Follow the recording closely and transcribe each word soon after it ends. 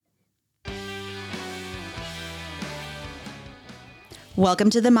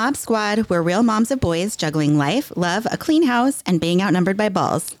Welcome to the Mob Squad. We're real moms of boys juggling life, love, a clean house, and being outnumbered by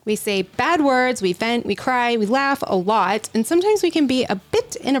balls. We say bad words, we vent, we cry, we laugh a lot, and sometimes we can be a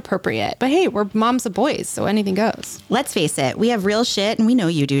bit inappropriate. But hey, we're moms of boys, so anything goes. Let's face it, we have real shit, and we know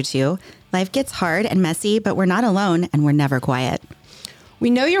you do too. Life gets hard and messy, but we're not alone, and we're never quiet. We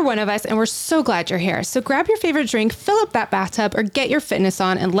know you're one of us, and we're so glad you're here. So grab your favorite drink, fill up that bathtub, or get your fitness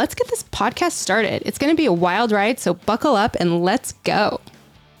on, and let's get this podcast started. It's going to be a wild ride, so buckle up and let's go.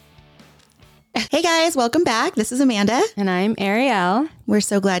 Hey guys, welcome back. This is Amanda. And I'm Ariel. We're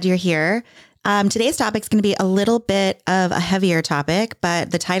so glad you're here. Today's topic is going to be a little bit of a heavier topic, but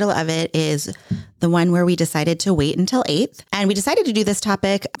the title of it is the one where we decided to wait until 8th. And we decided to do this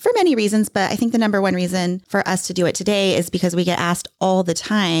topic for many reasons, but I think the number one reason for us to do it today is because we get asked all the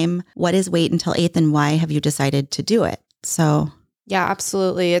time, what is wait until 8th and why have you decided to do it? So yeah,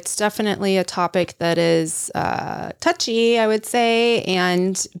 absolutely. It's definitely a topic that is touchy, I would say,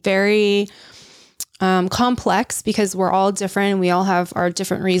 and very complex because we're all different. We all have our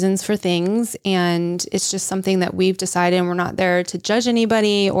different reasons for things. And it's just something that we've decided, and we're not there to judge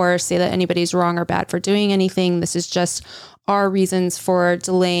anybody or say that anybody's wrong or bad for doing anything. This is just our reasons for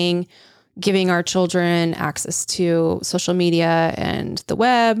delaying giving our children access to social media and the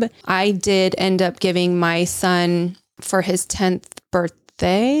web. I did end up giving my son for his 10th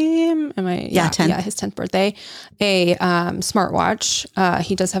birthday. Yeah, 10th. Yeah, his 10th birthday, a smartwatch.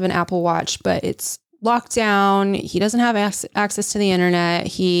 He does have an Apple Watch, but it's locked down. He doesn't have access to the internet.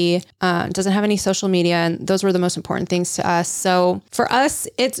 He doesn't have any social media. And those were the most important things to us. So for us,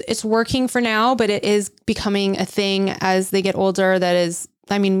 it's working for now, but it is becoming a thing as they get older. That is,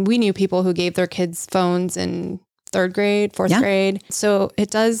 I mean, we knew people who gave their kids phones in 3rd grade, 4th grade. So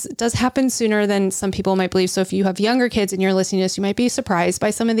it does happen sooner than some people might believe. So if you have younger kids and you're listening to this, you might be surprised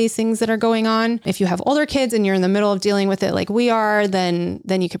by some of these things that are going on. If you have older kids and you're in the middle of dealing with it like we are, then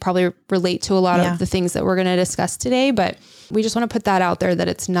you could probably relate to a lot of the things that we're going to discuss today. But we just want to put that out there that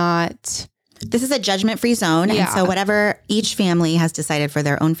it's not... This is a judgment-free zone. Yeah. And so whatever each family has decided for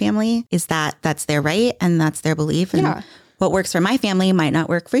their own family is that's their right and that's their belief. And what works for my family might not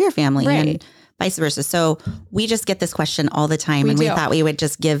work for your family. Right. And vice versa. So we just get this question all the time. We thought we would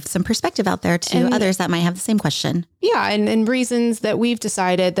just give some perspective out there to others that might have the same question. Yeah. And reasons that we've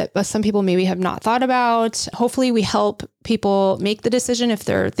decided that some people maybe have not thought about. Hopefully we help people make the decision if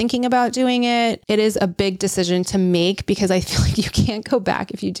they're thinking about doing it. It is a big decision to make because I feel like you can't go back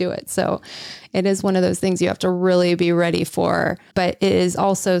if you do it. So it is one of those things you have to really be ready for, but it is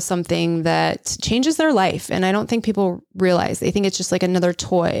also something that changes their life. And I don't think people realize. They think it's just like another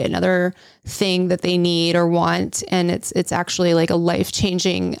toy, another thing that they need or want. And it's actually like a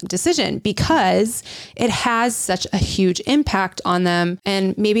life-changing decision because it has such a huge impact on them.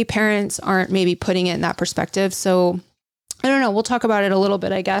 And maybe parents aren't maybe putting it in that perspective. So I don't know. We'll talk about it a little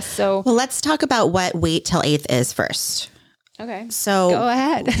bit, I guess. So, well, let's talk about what wait till 8th is first. Okay. So go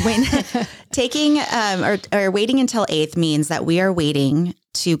ahead. Taking or waiting until 8th means that we are waiting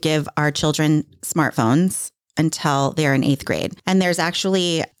to give our children smartphones until they're in 8th grade. And there's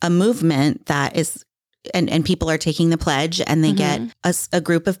actually a movement that is and people are taking the pledge and they get a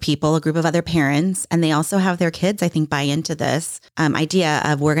group of people, a group of other parents, and they also have their kids, I think, buy into this idea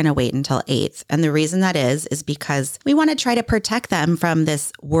of we're going to wait until 8th. And the reason that is because we want to try to protect them from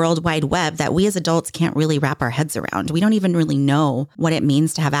this world wide web that we as adults can't really wrap our heads around. We don't even really know what it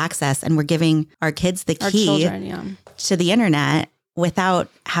means to have access. And we're giving our kids the key to the internet without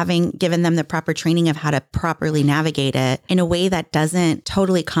having given them the proper training of how to properly navigate it in a way that doesn't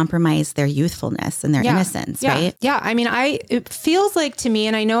totally compromise their youthfulness and their innocence, right? Yeah. I mean, it feels like to me,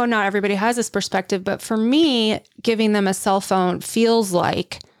 and I know not everybody has this perspective, but for me, giving them a cell phone feels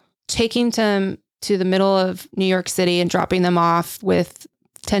like taking them to the middle of New York City and dropping them off with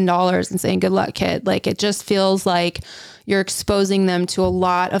 $10 and saying, good luck, kid. Like, it just feels like you're exposing them to a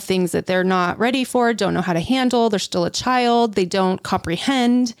lot of things that they're not ready for, don't know how to handle. They're still a child. They don't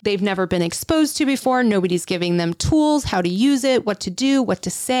comprehend. They've never been exposed to before. Nobody's giving them tools, how to use it, what to do, what to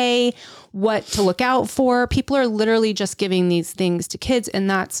say, what to look out for. People are literally just giving these things to kids. And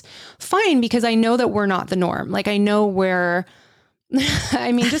that's fine because I know that we're not the norm. Like, I know we're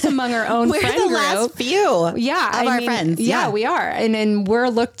I mean, just among our own friend group. We're the last few of our friends. Yeah, we are. And we're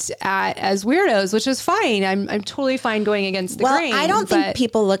looked at as weirdos, which is fine. I'm totally fine going against the grain. I don't think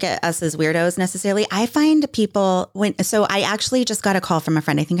people look at us as weirdos necessarily. I find people so I actually just got a call from a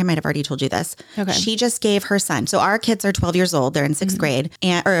friend. I think I might have already told you this. Okay. She just gave her son. So our kids are 12 years old. They're in 6th grade.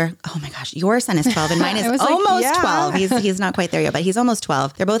 Oh my gosh, your son is 12 and mine is almost 12. He's not quite there yet, but he's almost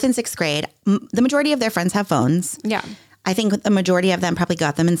 12. They're both in 6th grade. The majority of their friends have phones. Yeah. I think the majority of them probably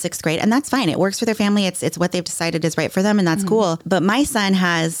got them in 6th grade, and that's fine. It works for their family. It's what they've decided is right for them, and that's cool. But my son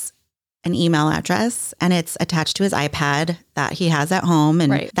has an email address and it's attached to his iPad that he has at home.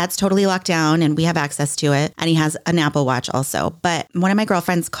 And that's totally locked down and we have access to it. And he has an Apple Watch also. But one of my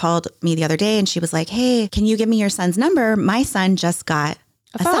girlfriends called me the other day and she was like, hey, can you give me your son's number? My son just got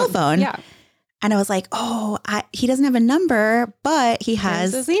a cell phone. Yeah. And I was like, he doesn't have a number, but he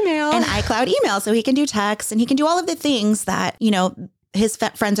has his email. An iCloud email. So he can do texts and he can do all of the things that, his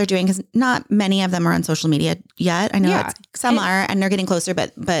friends are doing, because not many of them are on social media yet. I know some are and they're getting closer,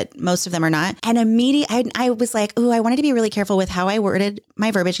 but most of them are not. And immediately I was like, I wanted to be really careful with how I worded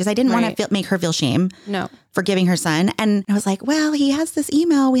my verbiage because I didn't want to make her feel shame for giving her son. And I was like, well, he has this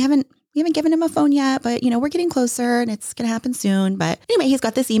email. We haven't given him a phone yet, but we're getting closer and it's going to happen soon. But anyway, he's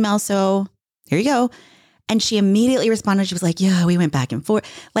got this email. So here you go. And she immediately responded. She was like, yeah, we went back and forth.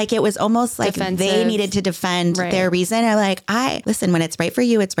 Like, it was almost like defensive. They needed to defend their reason. And like, listen, when it's right for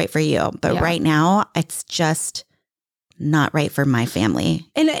you, it's right for you. But right now, it's just not right for my family.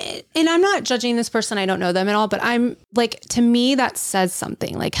 And I'm not judging this person. I don't know them at all. But I'm like, to me, that says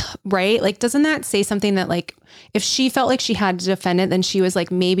something. Like, right? Like, doesn't that say something that like, if she felt like she had to defend it, then she was like,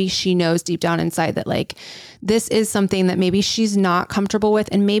 maybe she knows deep down inside that like, this is something that maybe she's not comfortable with.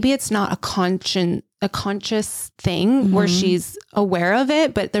 And maybe it's not a conscious thing where she's aware of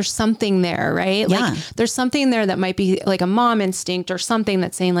it, but there's something there, right? Yeah. Like there's something there that might be like a mom instinct or something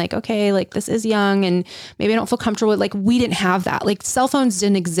that's saying like, okay, like this is young and maybe I don't feel comfortable with, like, we didn't have that. Like cell phones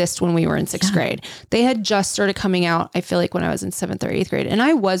didn't exist when we were in 6th grade. They had just started coming out, I feel like, when I was in 7th or 8th grade. And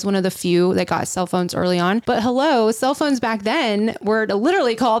I was one of the few that got cell phones early on, but hello, cell phones back then were to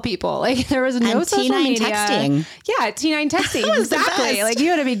literally call people. Like there was no social T9 media. Texting. Yeah. T9 texting. Exactly. Like you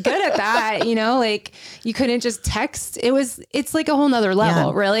had to be good at that, like you couldn't just text. It's like a whole nother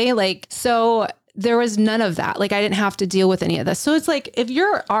level, really. Like, so there was none of that. Like I didn't have to deal with any of this. So it's like, if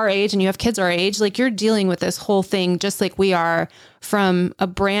you're our age and you have kids our age, like you're dealing with this whole thing, just like we are, from a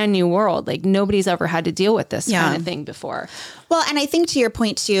brand new world. Like nobody's ever had to deal with this kind of thing before. Well, and I think to your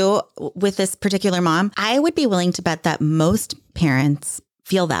point too, with this particular mom, I would be willing to bet that most parents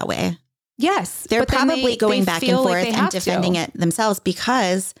feel that way. Yes. They're probably going back and forth and defending it themselves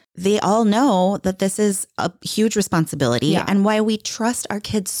because they all know that this is a huge responsibility and why we trust our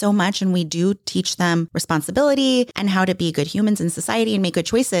kids so much. And we do teach them responsibility and how to be good humans in society and make good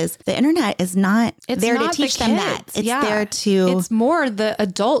choices. The internet is not there to teach them that. It's there to... It's more the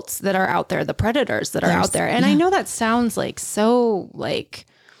adults that are out there, the predators that are out there. And I know that sounds like so like...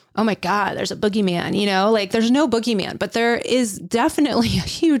 oh my God, there's a boogeyman, like there's no boogeyman, but there is definitely a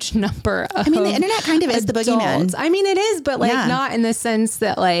huge number of the internet kind of is the boogeyman. I mean, it is, but like not in the sense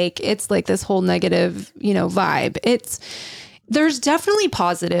that like, it's like this whole negative, vibe. There's definitely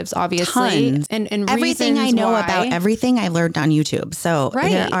positives, obviously. Tons. And everything I know about everything I learned on YouTube. So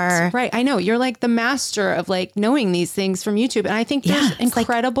there are... Right. I know. You're like the master of like knowing these things from YouTube. And I think there's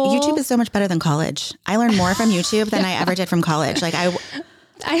incredible... Like, YouTube is so much better than college. I learned more from YouTube than I ever did from college. Like I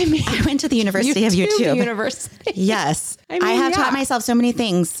went to the University of YouTube. University. Yes. I have taught myself so many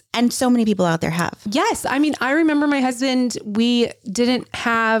things, and so many people out there have. Yes. I mean, I remember my husband, we didn't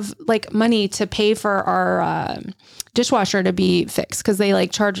have like money to pay for our dishwasher to be fixed because they like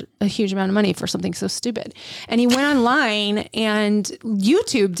charge a huge amount of money for something so stupid. And he went online and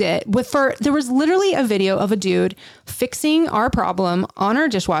YouTubed it there was literally a video of a dude fixing our problem on our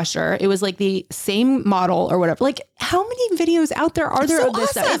dishwasher. It was like the same model or whatever. Like how many videos out there are there of this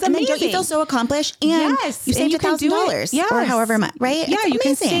stuff? It's and amazing. then don't you feel so accomplished? And you saved $1,000 or however much, right? Yeah, you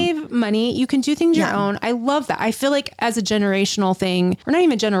can save money. You can do things your own. I love that. I feel like as a generational thing, or not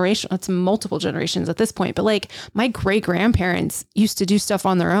even generational, it's multiple generations at this point, but like my great grandparents used to do stuff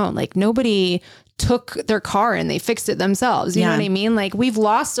on their own. Like nobody took their car and they fixed it themselves. You know what I mean? Like we've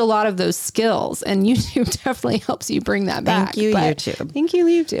lost a lot of those skills, and YouTube definitely helps you bring that back. Thank you, YouTube. Thank you,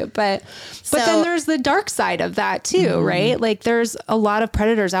 YouTube. But then there's the dark side of that too, right? Like there's a lot of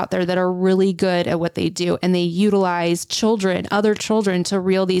predators out there that are really good at what they do, and they utilize other children to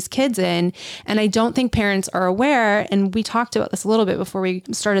reel these kids in. And I don't think parents are aware. And we talked about this a little bit before we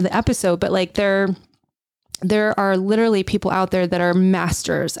started the episode, but like there are literally people out there that are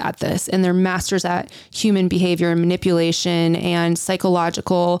masters at this, and they're masters at human behavior and manipulation and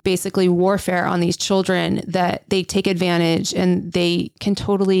psychological, basically warfare on these children, that they take advantage and they can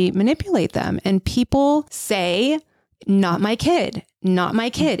totally manipulate them. And people say, not my kid, not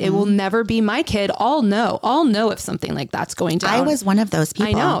my kid. It will never be my kid. I'll know if something like that's going down. I was one of those people.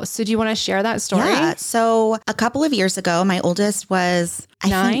 I know. So do you want to share that story? Yeah. So a couple of years ago, my oldest was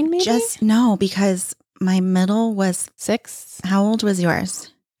 9, maybe? No, because my middle was 6. How old was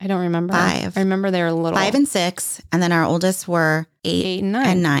yours? I don't remember. 5. I remember they were little. 5 and 6. And then our oldest were 8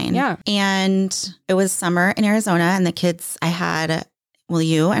 and 9. Yeah. And it was summer in Arizona, and the kids,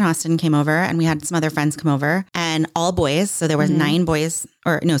 you and Austin came over, and we had some other friends come over, and all boys. So there was 8 boys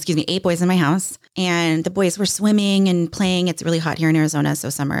in my house. And the boys were swimming and playing. It's really hot here in Arizona. So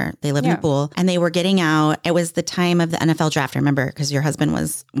summer, they live in a pool, and they were getting out. It was the time of the NFL draft, I remember, because your husband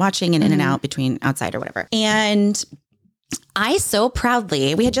was watching and in and out between outside or whatever. And I so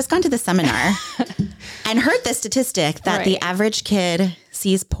proudly, we had just gone to the seminar and heard the statistic that the average kid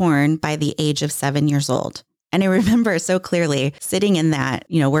sees porn by the age of 7 years old. And I remember so clearly sitting in that,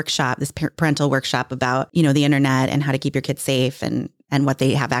 workshop, this parental workshop about, the internet and how to keep your kids safe and what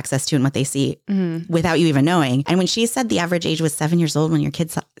they have access to and what they see without you even knowing. And when she said the average age was 7 years old when your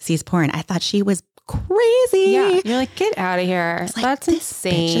kid sees porn, I thought she was crazy. Yeah. You're like, get out of here. That's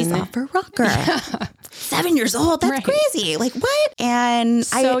insane. Bitch is off her rocker. Yeah. 7 years old. That's crazy. Like what? And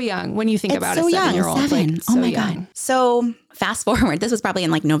so young when you think about a 7-year-old. 7. Oh my God. So fast forward, this was probably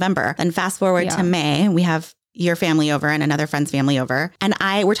in like November. Then fast forward to May, we have your family over and another friend's family over. And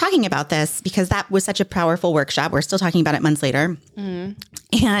we're talking about this because that was such a powerful workshop. We're still talking about it months later.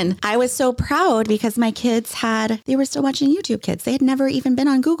 And I was so proud because my kids they were still watching YouTube Kids. They had never even been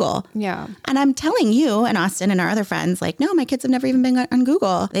on Google. Yeah. And I'm telling you and Austin and our other friends, like, no, my kids have never even been on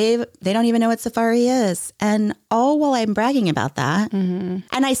Google. They don't even know what Safari is. And all while I'm bragging about that. And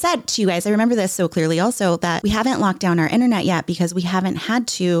I said to you guys, I remember this so clearly also, that we haven't locked down our internet yet because we haven't had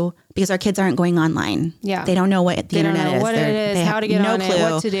to, because our kids aren't going online. Yeah. They don't know what the internet is. They don't know what it is, how to get on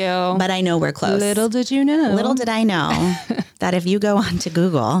it, what to do. But I know we're close. Little did you know. Little did I know that if you go onto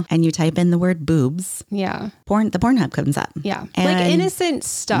Google and you type in the word boobs, the Pornhub comes up. Yeah. And like innocent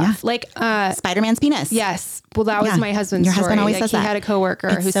stuff. Like Spider-Man's penis. Yes. Well, that was my husband's Your story. husband always says he that. had a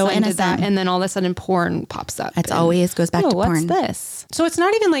coworker who so did that, innocent. and then all of a sudden porn pops up. It always goes back to porn. What's this? So it's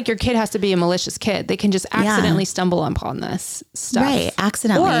not even like your kid has to be a malicious kid. They can just accidentally stumble upon this stuff. Right.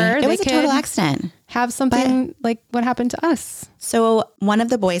 Accidentally. Or it was a total accident. Have something like what happened to us. So one of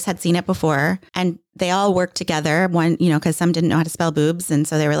the boys had seen it before, and they all worked together. One, because some didn't know how to spell boobs. And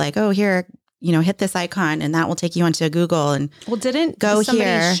so they were like, oh, here, hit this icon and that will take you onto Google. And didn't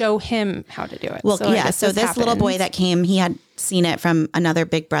somebody show him how to do it? Well, so this little boy that came, he had seen it from another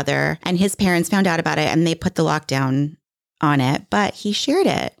big brother, and his parents found out about it and they put the lockdown on it, but he shared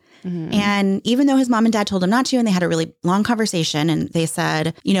it. And even though his mom and dad told him not to, and they had a really long conversation, and they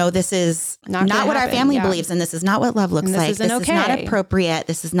said, this is not what our family believes, and this is not what love looks like. This is not appropriate.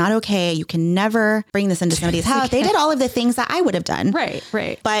 This is not okay. You can never bring this into somebody's house. They did all of the things that I would have done. Right.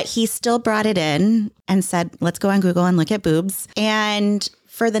 But he still brought it in and said, let's go on Google and look at boobs. And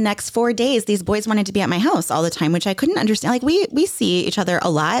for the next 4 days, these boys wanted to be at my house all the time, which I couldn't understand. Like we see each other a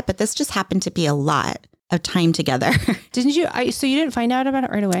lot, but this just happened to be a lot of time together. Didn't you? So you didn't find out about it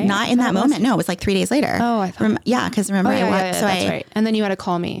right away? Not in that moment. No, it was like 3 days later. Oh, I thought. Because remember, that's right. And then you had to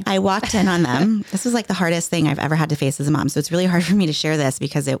call me. I walked in on them. This was like the hardest thing I've ever had to face as a mom. So it's really hard for me to share this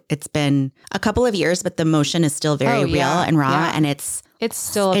because it's been a couple of years, but the emotion is still very real and raw, and it's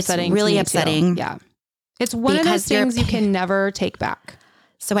still upsetting. It's really upsetting. Yeah, it's one of those things you can never take back.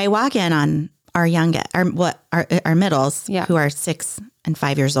 So I walk in on our middles, who are 6 and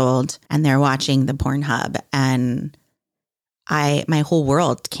 5 years old, and they're watching the Pornhub, and my whole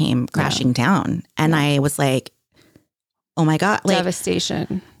world came crashing down, and I was like, oh my God, like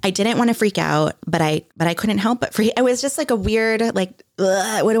devastation. I didn't want to freak out, but I couldn't help but freak. It was just like a weird, like,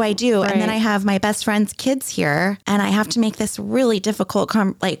 what do I do? Right. And then I have my best friend's kids here, and I have to make this really difficult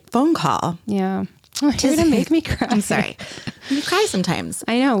phone call. Yeah. You're going to make me cry. I'm sorry. You cry sometimes.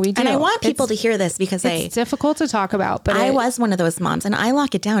 I know, we do. And I want people to hear this because it's difficult to talk about. But I was one of those moms, and I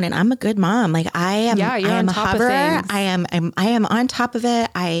lock it down, and I'm a good mom. Like I am. Yeah, you're on top of things. I am on top of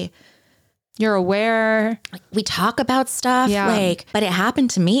it. You're aware. We talk about stuff, but it happened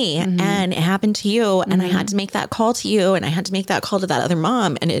to me, and it happened to you, and I had to make that call to you, and I had to make that call to that other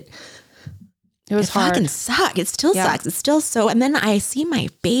mom, and it was hard. Fucking sucked. It still sucks. It's still so. And then I see my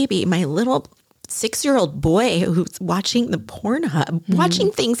baby, my little 6-year-old boy who's watching the Pornhub, watching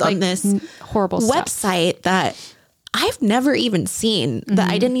things on this horrible website that I've never even seen,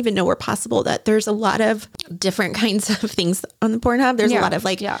 that I didn't even know were possible, that there's a lot of different kinds of things on the Pornhub. There's a lot of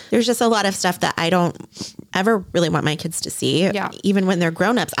there's just a lot of stuff that I don't ever really want my kids to see. Yeah. Even when they're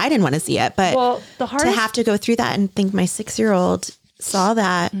grown-ups, I didn't want to see it. But to have to go through that and think my 6-year-old saw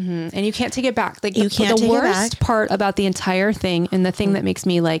that. And you can't take it back. Like you can't the worst part about the entire thing, and the thing that makes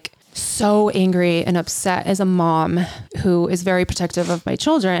me like so angry and upset as a mom who is very protective of my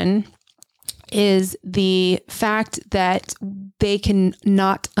children, is the fact that they can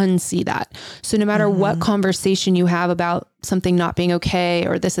not unsee that. So no matter what conversation you have about something not being okay,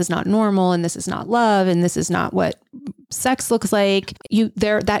 or this is not normal, and this is not love, and this is not what sex looks like,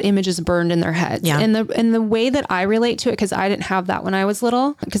 that image is burned in their heads. Yeah. And the way that I relate to it, because I didn't have that when I was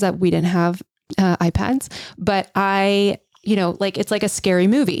little, because we didn't have iPads, but it's like a scary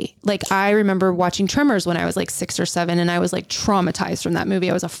movie. Like I remember watching Tremors when I was like 6 or 7, and I was like traumatized from that movie.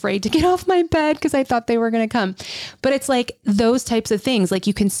 I was afraid to get off my bed because I thought they were going to come. But it's like those types of things, like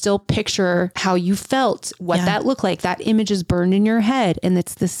you can still picture how you felt, what that looked like. That image is burned in your head, and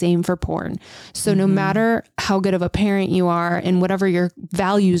it's the same for porn. So no matter how good of a parent you are and whatever your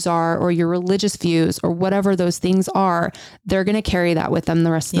values are or your religious views or whatever those things are, they're going to carry that with them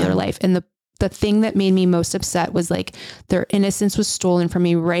the rest of their life. And the thing that made me most upset was like their innocence was stolen from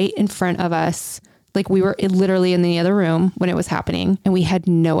me right in front of us. Like we were literally in the other room when it was happening, and we had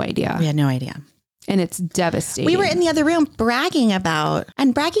no idea. We had no idea. And it's devastating. We were in the other room bragging about,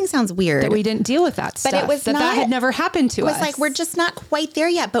 and bragging sounds weird, that we didn't deal with that stuff. But it was that had never happened to us. It was like, we're just not quite there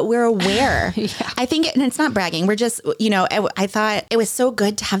yet, but we're aware. I think, and it's not bragging. We're just, I thought it was so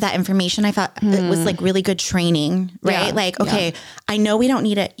good to have that information. I thought it was like really good training, right? Yeah. Like, okay, I know we don't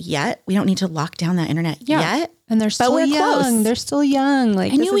need it yet. We don't need to lock down the internet yet. And they're still young. Close. They're still young.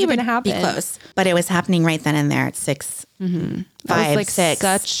 Like, I knew we were going to happen. Be close, but it was happening right then and there at 6, 5,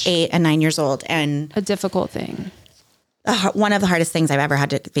 6, 8, and 9 years old, and a difficult thing. One of the hardest things I've ever had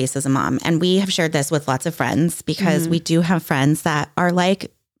to face as a mom. And we have shared this with lots of friends, because we do have friends that are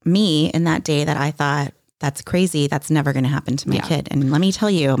like me in that day that I thought, that's crazy. That's never going to happen to my kid. And let me tell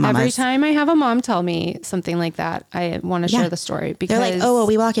you, mamas, every time I have a mom tell me something like that, I want to share the story, because they're like, oh, well,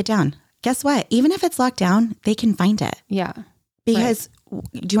 we lock it down. Guess what? Even if it's locked down, they can find it. Yeah. Because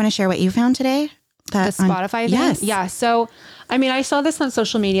do you want to share what you found today? The Spotify thing? Yes. Yeah. So, I mean, I saw this on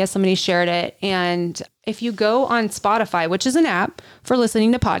social media. Somebody shared it. And if you go on Spotify, which is an app for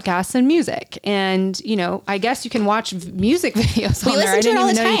listening to podcasts and music, and, I guess you can watch music videos on there. I didn't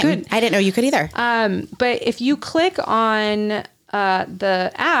even know you could. I didn't know you could either. But if you click on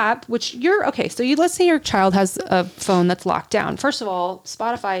the app, which so let's say your child has a phone that's locked down. First of all,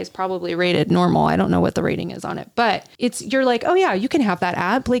 Spotify is probably rated normal. I don't know what the rating is on it, but you're like, oh yeah, you can have that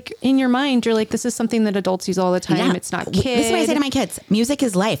app. Like in your mind, you're like, this is something that adults use all the time. Yeah. It's not kids. This is what I say to my kids. Music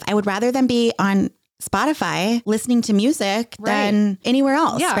is life. I would rather them be on Spotify listening to music than anywhere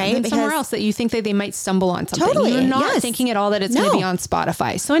else, right? Than somewhere else that you think that they might stumble on something. Totally. You're not thinking at all that it's going to be on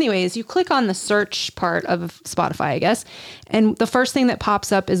Spotify. So anyways, you click on the search part of Spotify, I guess. And the first thing that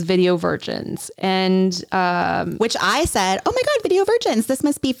pops up is video virgins. And which I said, oh my God, video virgins. This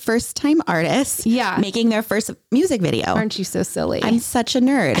must be first time artists making their first music video. Aren't you so silly? I'm such a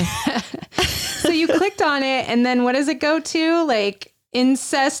nerd. So you clicked on it, and then what does it go to? Like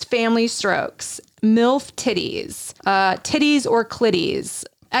incest family strokes. MILF titties, titties or clitties,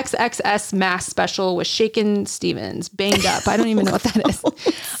 XXS mass special with Shakin' Stevens, banged up. I don't even know what that is.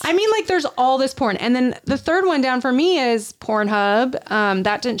 I mean, like there's all this porn. And then the third one down for me is Pornhub.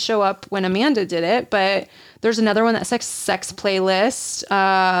 That didn't show up when Amanda did it, but there's another one that's like sex playlist.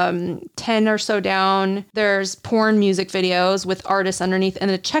 10 or so down, there's porn music videos with artists underneath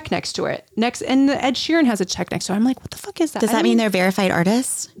and a check next to it. And Ed Sheeran has a check next to it. I'm like, what the fuck is that? Does that mean they're verified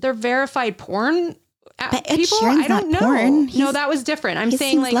artists? They're verified porn But Ed people? Sheeran's I don't know. Porn. No, that was different. I'm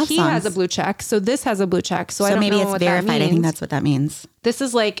saying like he has a blue check. So this has a blue check. So I don't maybe know it's what verified. that means. I think that's what that means. This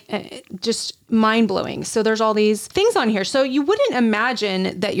is like just mind blowing. So there's all these things on here. So you wouldn't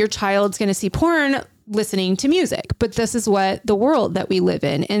imagine that your child's going to see porn listening to music, but this is what the world that we live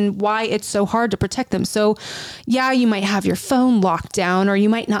in and why it's so hard to protect them. So yeah, you might have your phone locked down, or you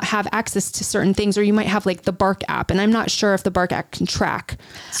might not have access to certain things, or you might have like the Bark app. And I'm not sure if the Bark app can track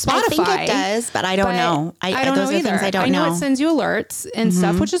Spotify. I think it does, but I don't know. I don't know either. I know it sends you alerts and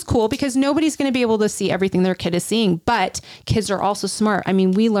stuff, which is cool because nobody's going to be able to see everything their kid is seeing, but kids are also smart. I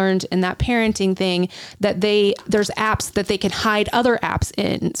mean, we learned in that parenting thing that there's apps that they can hide other apps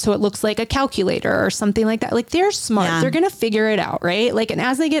in. So it looks like a calculator or something like that. Like they're smart. Yeah. They're going to figure it out. Right. Like, and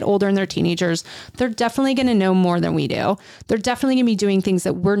as they get older and they're teenagers, they're definitely going to know more than we do. They're definitely going to be doing things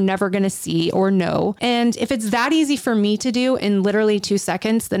that we're never going to see or know. And if it's that easy for me to do in literally 2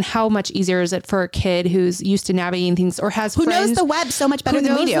 seconds, then how much easier is it for a kid who's used to navigating things or has who friends knows the web so much better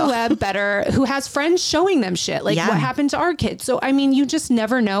than we do, the web better, who has friends showing them shit like what happened to our kids. So, I mean, you just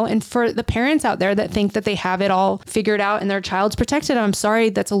never know. And for the parents out there that think that they have it all figured out and their child's protected, I'm sorry,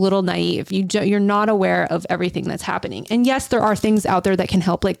 that's a little naive. You're not not aware of everything that's happening. And yes, there are things out there that can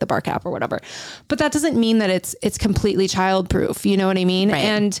help, like the Bark app or whatever, but that doesn't mean that it's completely childproof. You know what I mean? Right.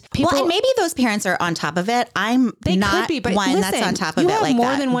 And people, and maybe those parents are on top of it. They not could be, but one that's on top of it like that. You have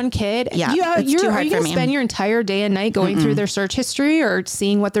more than one kid. Yeah, are you going to spend your entire day and night going through their search history or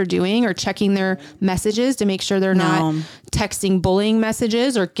seeing what they're doing or checking their messages to make sure they're not texting bullying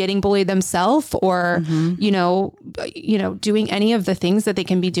messages or getting bullied themselves or, doing any of the things that they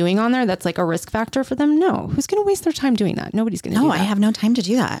can be doing on there that's like a risk factor for them? No. Who's going to waste their time doing that? Nobody's going to do that. No, I have no time to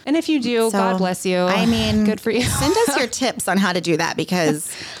do that. And if you do, God bless you. I mean, good for you. Send us your tips on how to do that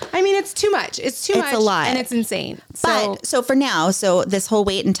because I mean, it's too much. It's a lot. And it's insane. So for now, this whole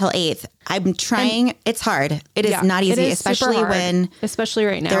wait until 8th, I'm trying. It's hard. It is not easy, especially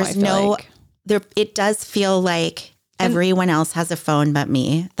right now. There's it does feel like everyone else has a phone but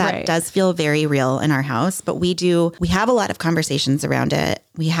me. That does feel very real in our house, but we have a lot of conversations around it.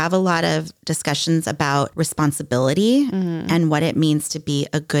 We have a lot of discussions about responsibility and what it means to be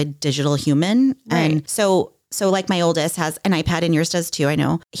a good digital human. Right. And so like my oldest has an iPad and yours does too. I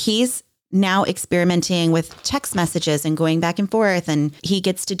know he's now experimenting with text messages and going back and forth, and he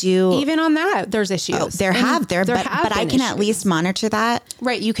gets to do even on that. There's issues. But I can at least monitor that.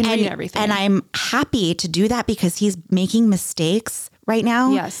 Right, you can read everything, and I'm happy to do that because he's making mistakes right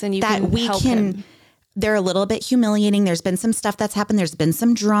now. Yes, and can help him. They're a little bit humiliating. There's been some stuff that's happened. There's been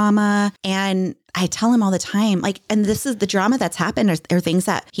some drama. And I tell him all the time, and this is the drama that's happened or things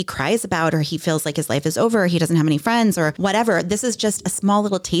that he cries about, or he feels like his life is over, or he doesn't have any friends or whatever. This is just a small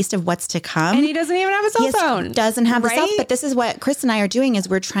little taste of what's to come. And he doesn't even have a cell phone. Doesn't have a cell phone. But this is what Chris and I are doing is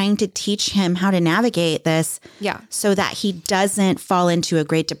we're trying to teach him how to navigate this so that he doesn't fall into a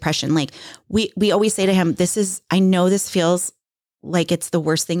Great Depression. Like we always say to him, I know this feels like it's the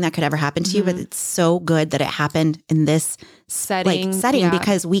worst thing that could ever happen to you, but it's so good that it happened in this setting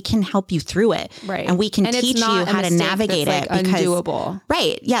because we can help you through it. Right. And we can teach you how to navigate it. Because, undoable.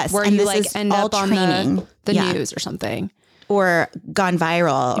 Right. Yes. Where and you this is end all up on training. the news or something. Or gone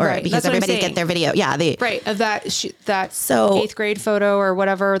viral or because everybody get their video. Yeah. Of that 8th grade photo or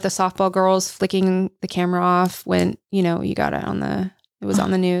whatever, the softball girls flicking the camera off when, you got it it was on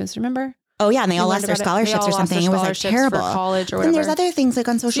the news. Remember? Oh, yeah. And they all lost their scholarships or something. It was like terrible. For college or whatever. And there's other things like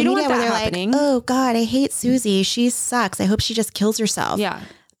on social media where they're like, oh, God, I hate Susie. She sucks. I hope she just kills herself. Yeah.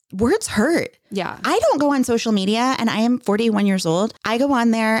 Words hurt. Yeah. I don't go on social media and I am 41 years old. I go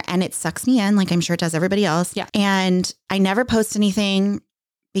on there and it sucks me in like I'm sure it does everybody else. Yeah. And I never post anything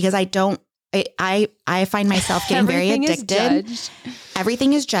because I find myself getting very addicted.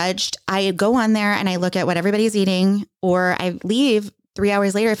 Everything is judged. I go on there and I look at what everybody's eating, or I leave 3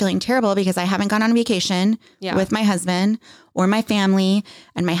 hours later feeling terrible because I haven't gone on vacation with my husband or my family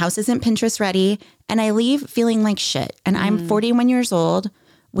and my house isn't Pinterest ready. And I leave feeling like shit. And I'm 41 years old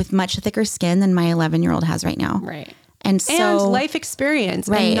with much thicker skin than my 11-year-old has right now. Right. And life experience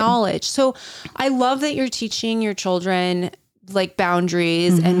and knowledge. So I love that you're teaching your children like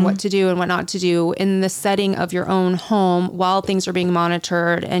boundaries and what to do and what not to do in the setting of your own home while things are being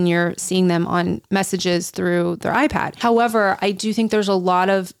monitored and you're seeing them on messages through their iPad. However, I do think there's a lot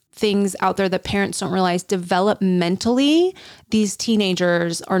of things out there that parents don't realize developmentally. These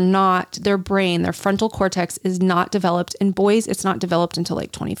teenagers are not, their brain, their frontal cortex is not developed. In boys, it's not developed until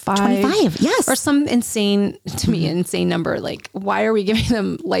like 25. 25, yes. Or some insane number. Like, why are we giving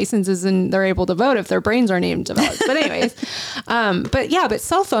them licenses and they're able to vote if their brains aren't even developed? But anyways, but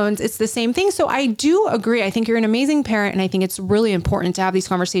cell phones, it's the same thing. So I do agree. I think you're an amazing parent. And I think it's really important to have these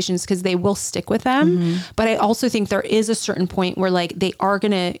conversations because they will stick with them. But I also think there is a certain point where like they are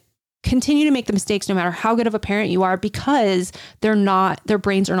going to continue to make the mistakes no matter how good of a parent you are because their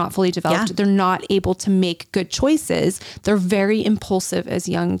brains are not fully developed. Yeah. They're not able to make good choices. They're very impulsive as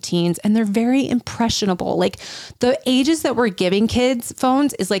young teens and they're very impressionable. Like the ages that we're giving kids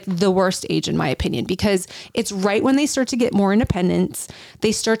phones is like the worst age in my opinion, because it's right when they start to get more independence.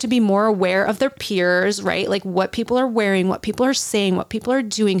 They start to be more aware of their peers, right? Like what people are wearing, what people are saying, what people are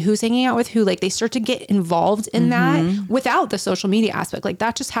doing, who's hanging out with who, like they start to get involved in that without the social media aspect. Like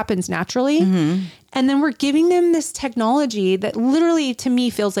that just happens naturally. And then we're giving them this technology that literally to me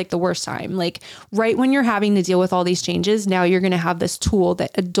feels like the worst time. Like right when you're having to deal with all these changes, now you're going to have this tool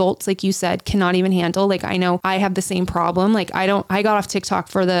that adults, like you said, cannot even handle. Like I know I have the same problem. Like I got off TikTok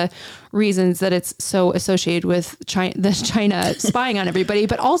for the reasons that it's so associated with China spying on everybody.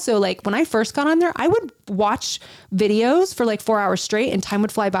 But also like when I first got on there, I would watch videos for like 4 hours straight and time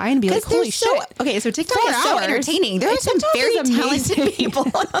would fly by and be like, holy shit. Okay. So TikTok is so entertaining. There are some very talented people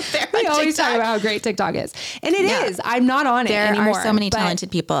out there. We always talk about how great TikTok is. And it is. I'm not on it anymore. There are so many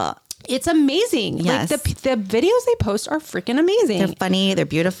talented people. It's amazing. Yes. Like the videos they post are freaking amazing. They're funny. They're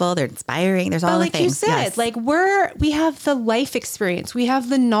beautiful. They're inspiring. There's all the like things. You said, yes. like we have the life experience. We have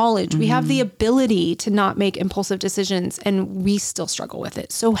the knowledge. We have the ability to not make impulsive decisions, and we still struggle with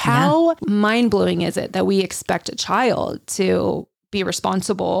it. So how mind-blowing is it that we expect a child to be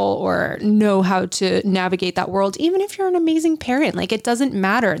responsible or know how to navigate that world, even if you're an amazing parent? Like, it doesn't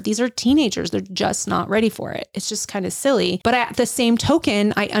matter. These are teenagers. They're just not ready for it. It's just kind of silly. But at the same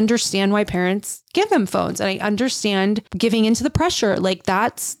token, I understand why parents give them phones, and I understand giving into the pressure. Like,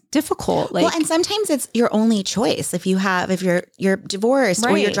 that's difficult. Like, well, and sometimes it's your only choice. If you're divorced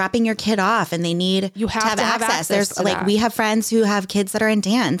or you're dropping your kid off and they need you have to have access. There's to like that. We have friends who have kids that are in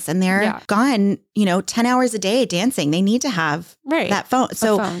dance and they're gone, 10 hours a day dancing. They need to have that phone.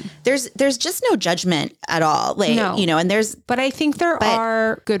 So there's just no judgment at all. Like, but I think there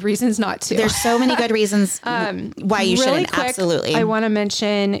are good reasons not to. There's so many good reasons why you really shouldn't. Quick, absolutely. I want to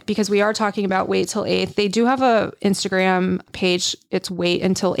mention, because we are talking about wait till 8th. They do have a Instagram page. It's wait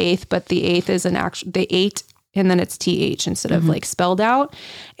until 8th, but the 8th is the 8 and then it's TH instead of like spelled out.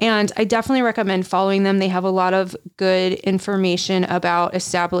 And I definitely recommend following them. They have a lot of good information about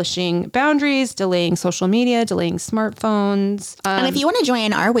establishing boundaries, delaying social media, delaying smartphones. And if you want to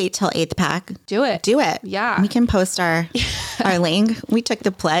join our wait till 8th pack, do it. Yeah. We can post our link. We took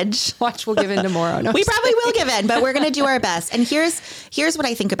the pledge. Watch, we'll give in tomorrow. No, we probably will give in, but we're going to do our best. And here's what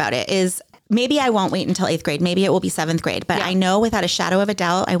I think about it is, maybe I won't wait until 8th grade. Maybe it will be 7th grade. But I know without a shadow of a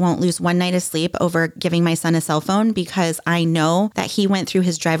doubt, I won't lose one night of sleep over giving my son a cell phone, because I know that he went through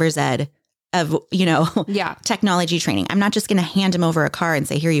his driver's ed of, technology training. I'm not just going to hand him over a car and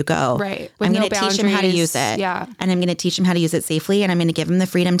say, here you go. Right. I'm going to teach him how to use it. Yeah. And I'm going to teach him how to use it safely. And I'm going to give him the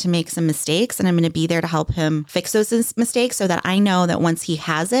freedom to make some mistakes. And I'm going to be there to help him fix those mistakes, so that I know that once he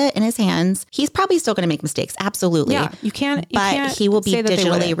has it in his hands, he's probably still going to make mistakes. Absolutely. Yeah. You can't he will be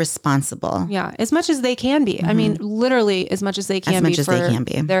digitally responsible. Yeah. As much as they can be. I mean, literally as much as they can be for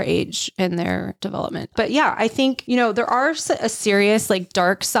their age and their development. But yeah, I think, there are a serious, like,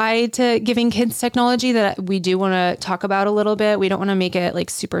 dark side to giving kids technology that we do want to talk about a little bit. We don't want to make it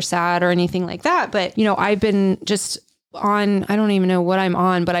like super sad or anything like that. But, I've been just on, I don't even know what I'm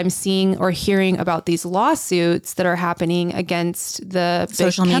on, but I'm seeing or hearing about these lawsuits that are happening against the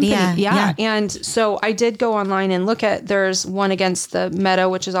social media. Yeah. And so I did go online and look at, there's one against the Meta,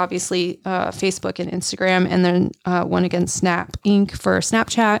 which is obviously Facebook and Instagram, and then one against Snap Inc. for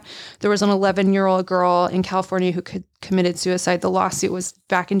Snapchat. There was an 11-year-old girl in California who committed suicide. The lawsuit was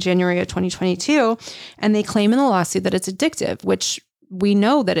back in January of 2022. And they claim in the lawsuit that it's addictive, which we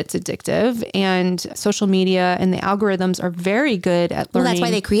know that it's addictive, and social media and the algorithms are very good at learning. Well, that's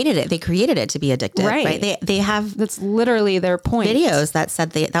why they created it. They created it to be addictive, right? They have that's literally their point. Videos that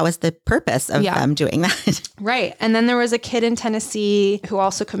said that was the purpose of them doing that. Right. And then there was a kid in Tennessee who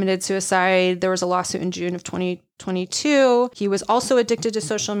also committed suicide. There was a lawsuit in June of 2022. He was also addicted to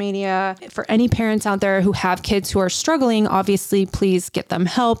social media. For any parents out there who have kids who are struggling, obviously, please get them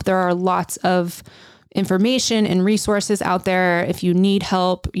help. There are lots of information and resources out there. If you need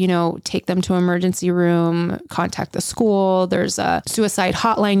help, take them to emergency room, contact the school. There's a suicide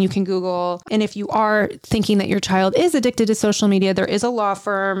hotline you can Google. And if you are thinking that your child is addicted to social media, there is a law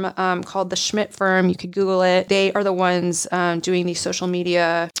firm called the Schmidt Firm. You could Google it. They are the ones doing these social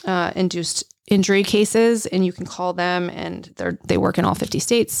media induced injury cases, and you can call them, and they work in all 50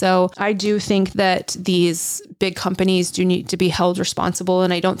 states. So I do think that these big companies do need to be held responsible,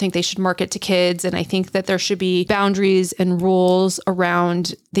 and I don't think they should market to kids. And I think that there should be boundaries and rules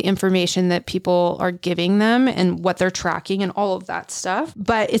around the information that people are giving them and what they're tracking and all of that stuff.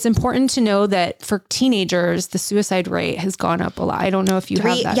 But it's important to know that for teenagers, the suicide rate has gone up a lot. I don't know if you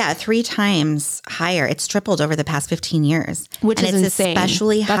have that. Yeah, 3 times higher. It's tripled over the past 15 years. Which is insane.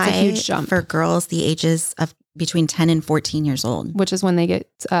 Especially That's high a huge jump for girls the ages of between 10 and 14 years old. Which is when they get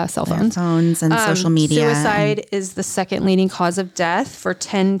cell phones. Their phones and social media. Suicide is the second leading cause of death for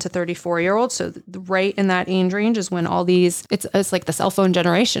 10 to 34-year-olds. So right in that age range is when all these, it's like the cell phone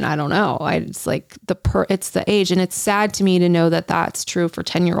generation. I don't know. It's like it's the age. And it's sad to me to know that that's true for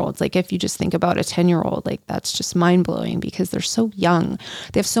 10-year-olds. Like, if you just think about a 10-year-old, like, that's just mind blowing because they're so young.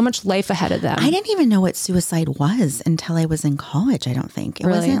 They have so much life ahead of them. I didn't even know what suicide was until I was in college. I don't think it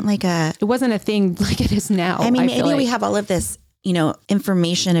wasn't it wasn't a thing like it is now. I mean, maybe we have all of this,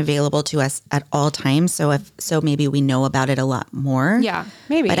 information available to us at all times. So maybe we know about it a lot more. Yeah,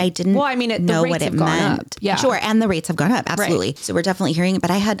 maybe. But I didn't know what it meant. Yeah. Sure. And the rates have gone up. Absolutely. Right. So we're definitely hearing it. But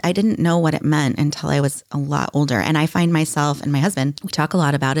I didn't know what it meant until I was a lot older. And I find myself and my husband, we talk a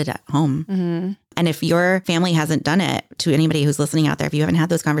lot about it at home. Mm-hmm. And if your family hasn't done it, to anybody who's listening out there, if you haven't had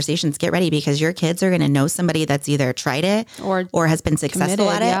those conversations, get ready, because your kids are going to know somebody that's either tried it or has been successful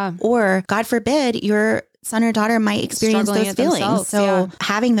at it, or God forbid, your son or daughter might experience those feelings. So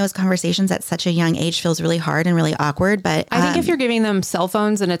having those conversations at such a young age feels really hard and really awkward. But I think if you're giving them cell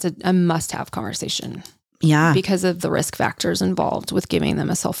phones, then it's a must-have conversation. Yeah. Because of the risk factors involved with giving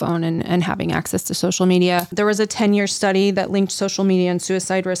them a cell phone and having access to social media. There was a 10-year study that linked social media and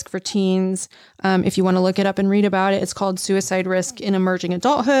suicide risk for teens. If you want to look it up and read about it, it's called Suicide Risk in Emerging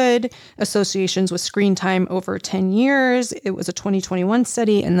Adulthood, Associations with Screen Time Over 10 Years. It was a 2021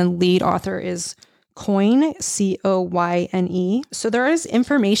 study, and the lead author is Coyne, Coyne. So there is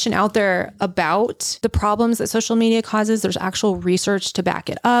information out there about the problems that social media causes. There's actual research to back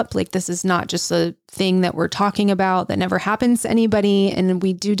it up. Like, this is not just a thing that we're talking about that never happens to anybody. And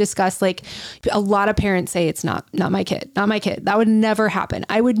we do discuss, like, a lot of parents say it's not my kid. That would never happen.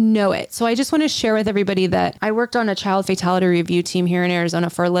 I would know it. So I just want to share with everybody that I worked on a child fatality review team here in Arizona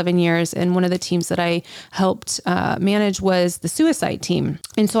for 11 years. And one of the teams that I helped manage was the suicide team.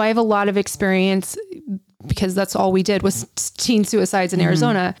 And so I have a lot of experience, because that's all we did was teen suicides in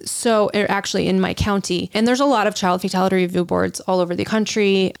Arizona. So actually in my county, and there's a lot of child fatality review boards all over the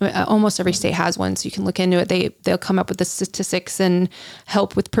country. Almost every state has one. So you can look into it. They'll come up with the statistics and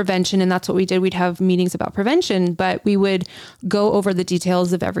help with prevention. And that's what we did. We'd have meetings about prevention, but we would go over the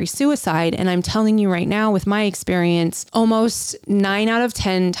details of every suicide. And I'm telling you right now, with my experience, almost 9 out of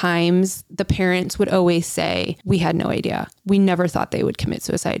 10 times the parents would always say, we had no idea. We never thought they would commit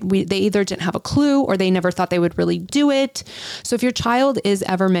suicide. They either didn't have a clue or they never thought they would really do it. So if your child is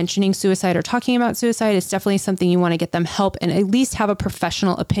ever mentioning suicide or talking about suicide, it's definitely something you want to get them help and at least have a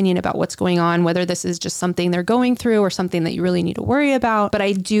professional opinion about what's going on, whether this is just something they're going through or something that you really need to worry about. But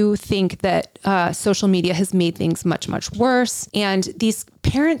I do think that social media has made things much, much worse. And these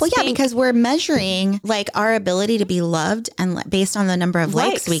parents because we're measuring like our ability to be loved and based on the number of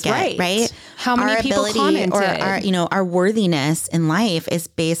likes we get, right? How many our people commented, or our worthiness in life is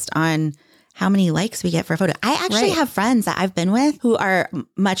based on how many likes we get for a photo. I actually have friends that I've been with who are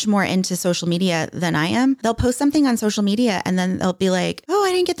much more into social media than I am. They'll post something on social media and then they'll be like, oh,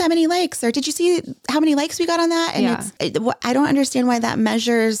 I didn't get that many likes. Or did you see how many likes we got on that? And I don't understand why that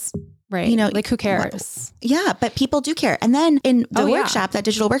measures. Right. Like, who cares? Yeah. But people do care. And then in the workshop, that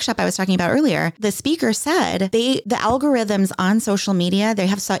digital workshop I was talking about earlier, the speaker said the algorithms on social media, they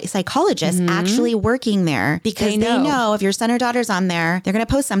have psychologists actually working there because they know if your son or daughter's on there, they're going to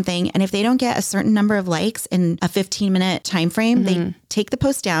post something. And if they don't get a certain number of likes in a 15-minute time frame, they take the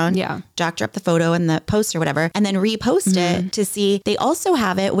post down, doctor up the photo and the post or whatever, and then repost it to see. They also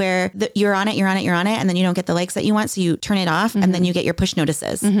have it where you're on it, and then you don't get the likes that you want. So you turn it off and then you get your push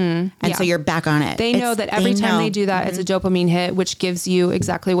notices. And so you're back on it. They know that every time they do that, it's a dopamine hit, which gives you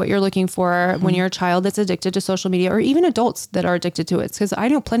exactly what you're looking for when you're a child that's addicted to social media, or even adults that are addicted to it. Because I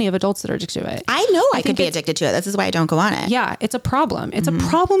know plenty of adults that are addicted to it. I know I could be addicted to it. This is why I don't go on it. Yeah, it's a problem. It's a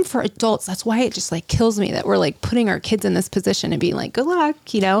problem for adults. That's why it just like kills me that we're like putting our kids in this position and being like, good luck,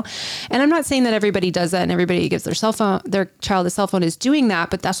 And I'm not saying that everybody does that and everybody gives their child a cell phone is doing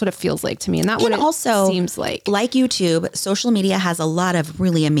that, but that's what it feels like to me. And that what it also seems like. Like YouTube, social media has a lot of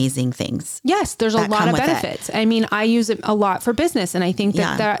really amazing things. Yes, there's a lot of benefits. I mean, I use it a lot for business, and I think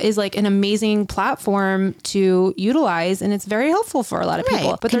that is like an amazing platform to utilize, and it's very helpful for a lot of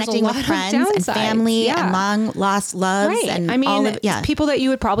people. But connecting there's a lot with friends and family and long lost loves, and I mean, all of people that you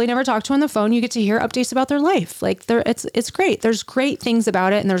would probably never talk to on the phone. You get to hear updates about their life. Like, it's great. There's great things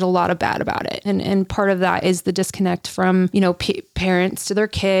about it, and there's a lot of bad about it. And part of that is the disconnect from parents to their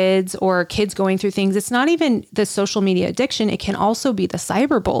kids, or kids going through things. It's not even the social media addiction. It can also be the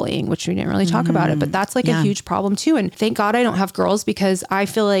cyberbullying, which we didn't really talk about it, but that's like a huge problem too. And thank God I don't have girls, because I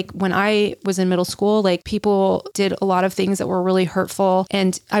feel like when I was in middle school, like people did a lot of things that were really hurtful,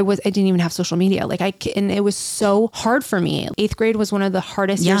 and I didn't even have social media. And it was so hard for me. 8th grade was one of the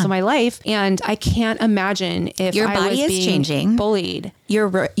hardest years of my life. And I can't imagine if your I body was is changing, bullied.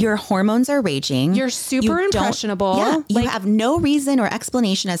 Your hormones are raging. You're super impressionable. Yeah, you have no reason or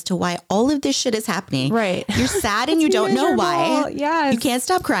explanation as to why all of this shit is happening. Right. You're sad and you don't know why. Yes. You can't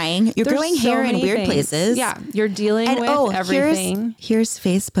stop crying. You're growing hair in weird places. Yeah. You're dealing with everything. Here's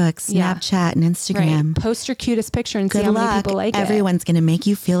Facebook, Snapchat, and Instagram. Right. Post your cutest picture and see how many people like it. Everyone's going to make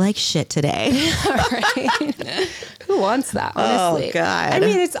you feel like shit today. Right. Who wants that, honestly? Oh, God. I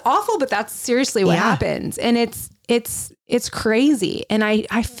mean, it's awful, but that's seriously what happens. And it's crazy. And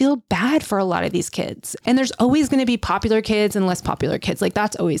I feel bad for a lot of these kids. And there's always going to be popular kids and less popular kids. Like,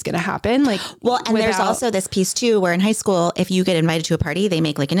 that's always going to happen. There's also this piece too, where in high school, if you get invited to a party, they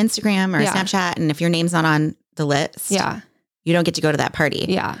make like an Instagram or a Snapchat. And if your name's not on the list, you don't get to go to that party.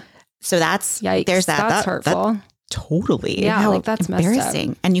 Yeah. So that's, Yikes, there's that. That's hurtful. Totally. Yeah, How like that's embarrassing. messed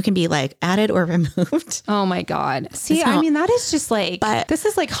up. And you can be like added or removed. Oh my God. See, So- I mean, that is just like, But- this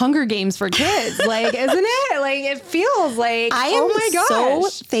is like Hunger Games for kids. Like, isn't it? Like, it feels like, I am oh my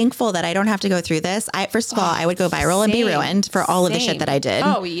gosh. so thankful that I don't have to go through this. First of all, I would go viral and be Same. ruined for all of the Same. shit that I did.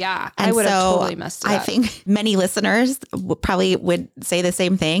 Oh yeah. I And would have so totally messed it I up. think many listeners probably would say the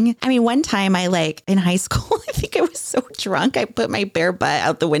same thing. I mean, one time in high school, I think I was so drunk, I put my bare butt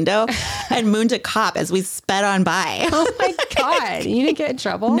out the window and mooned a cop as we sped on by. Oh my God. You didn't get in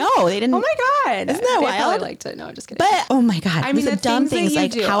trouble? No, they didn't. Oh my God. Isn't that They wild? probably liked it. No, I'm just kidding. But oh my God, I mean, the the dumb things that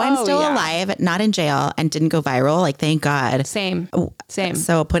things you like do. how I'm Oh, still yeah. alive, not in jail, and didn't go viral. Like, thank God. Same.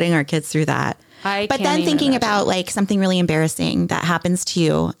 So putting our kids through that. I But can't then even thinking imagine. about like something really embarrassing that happens to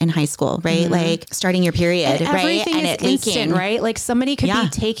you in high school, right? Like starting your period, And right? everything And is it instant, leaking, right? Like somebody could Yeah. be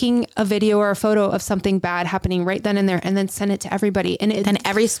taking a video or a photo of something bad happening right then and there and then send it to everybody. And it, And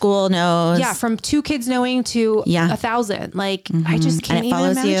every school knows. yeah, from 2 kids knowing to Yeah. 1,000. Like I just can't And it even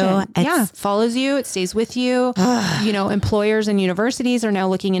follows you. imagine. Yeah, It's- follows you. It stays with you. You know, employers and universities are now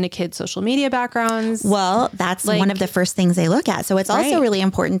looking into kids' social media backgrounds. Well, that's one of the first things they look at. So it's also Right. really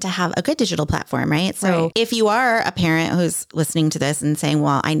important to have a good digital platform, right? So Right. if you are a parent who's listening to this and saying,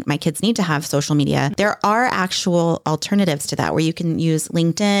 well, my kids need to have social media, there are actual alternatives to that where you can use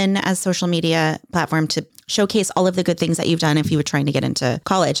LinkedIn as social media platform to showcase all of the good things that you've done if you were trying to get into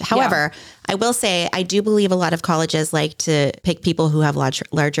college. However, I will say, I do believe a lot of colleges like to pick people who have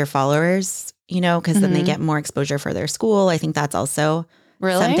larger followers, you know, because then they get more exposure for their school. I think that's also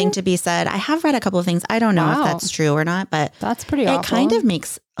Really? something to be said. I have read a couple of things. I don't know Wow. if that's true or not, but That's pretty it awful. kind of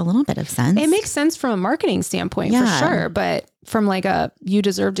makes a little bit of sense. It makes sense from a marketing standpoint Yeah. for sure, but from like a you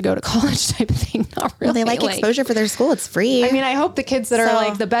deserve to go to college type of thing, not really. Well, they like exposure for their school. It's free. I mean, I hope the kids that are So-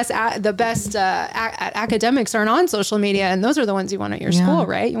 like the best at academics aren't on social media, and those are the ones you want at your school,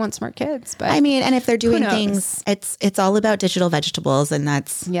 right? You want smart kids, but I mean, and if they're doing knows? things, it's all about digital vegetables, and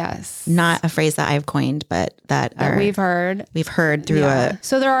that's yes, not a phrase that I've coined, but that we've heard. we've heard through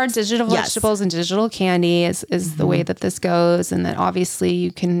So there are digital Yes. vegetables and digital candy is the way that this goes. And then obviously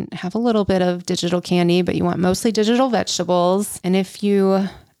you can have a little bit of digital candy, but you want mostly digital vegetables. And if you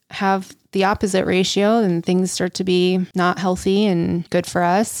have the opposite ratio, then things start to be not healthy and good for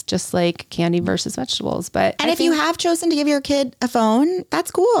us, just like candy versus vegetables. But And if you have chosen to give your kid a phone,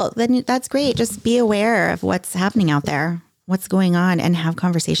 that's cool. Then that's great. Just be aware of what's happening out there, what's going on, and have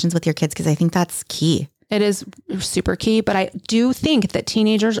conversations with your kids, because I think that's key. It is super key, but I do think that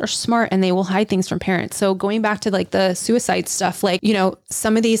teenagers are smart and they will hide things from parents. So going back to like the suicide stuff, like, you know,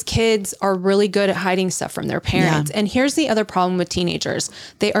 some of these kids are really good at hiding stuff from their parents. Yeah. And here's the other problem with teenagers.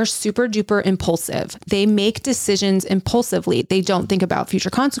 They are super duper impulsive. They make decisions impulsively. They don't think about future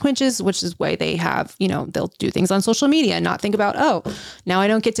consequences, which is why they have, you know, they'll do things on social media and not think about, oh, now I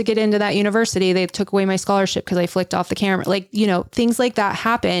don't get to get into that university. They took away my scholarship because I flicked off the camera. Like, you know, things like that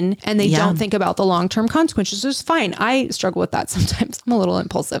happen and they don't think about the long-term consequences, which is fine. I struggle with that sometimes. I'm a little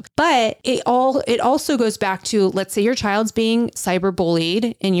impulsive, but it also goes back to, let's say your child's being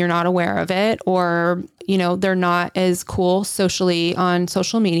cyberbullied and you're not aware of it, or, you know, they're not as cool socially on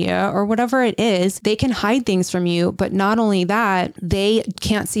social media or whatever it is. They can hide things from you, but not only that, they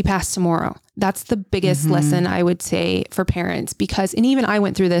can't see past tomorrow. That's the biggest lesson I would say for parents, because, and even I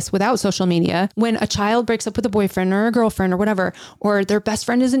went through this without social media. When a child breaks up with a boyfriend or a girlfriend or whatever, or their best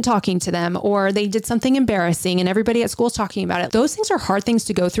friend isn't talking to them, or they did something embarrassing and everybody at school is talking about it. Those things are hard things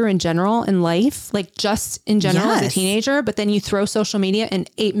to go through in general in life, like just in general as a Yes. teenager. But then you throw social media and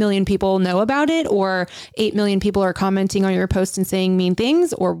 8 million people know about it, or 8 million people are commenting on your post and saying mean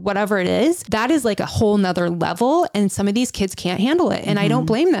things or whatever it is. That is like a whole nother level. And some of these kids can't handle it. And I don't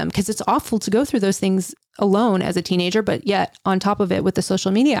blame them, because it's awful to go through those things alone as a teenager, but yet on top of it with the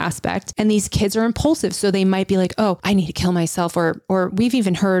social media aspect. And these kids are impulsive. So they might be like, oh, I need to kill myself. Or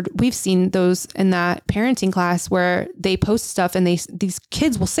we've seen those in that parenting class where they post stuff and these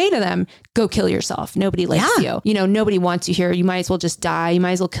kids will say to them, go kill yourself. Nobody likes you. You know, nobody wants you here. You might as well just die. You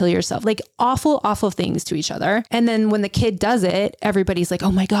might as well kill yourself. Like awful, awful things to each other. And then when the kid does it, everybody's like,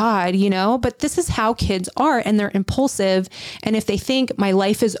 oh my God, you know, but this is how kids are, and they're impulsive. And if they think my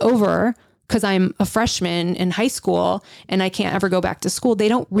life is over because I'm a freshman in high school and I can't ever go back to school, they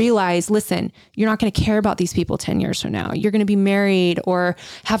don't realize, listen, you're not going to care about these people 10 years from now. You're going to be married or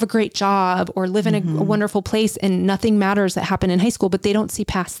have a great job or live in a wonderful place, and nothing matters that happened in high school, but they don't see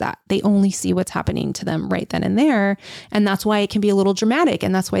past that. They only see what's happening to them right then and there. And that's why it can be a little dramatic.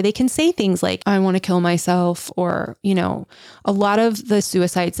 And that's why they can say things like, I want to kill myself, or, you know, a lot of the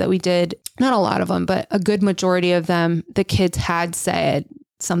suicides that we did, not a lot of them, but a good majority of them, the kids had said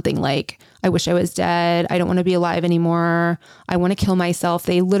something like, I wish I was dead. I don't want to be alive anymore. I want to kill myself.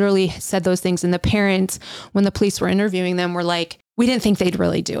 They literally said those things. And the parents, when the police were interviewing them, were like, we didn't think they'd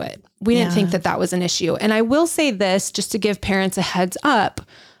really do it. We didn't think that was an issue. And I will say this, just to give parents a heads up,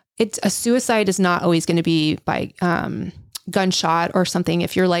 a suicide is not always going to be by gunshot or something.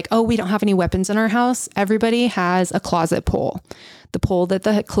 If you're like, oh, we don't have any weapons in our house, everybody has a closet pole, the pole that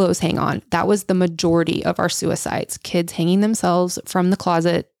the clothes hang on. That was the majority of our suicides, kids hanging themselves from the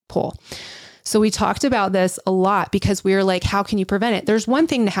closet pole. So we talked about this a lot because we were like, how can you prevent it? There's one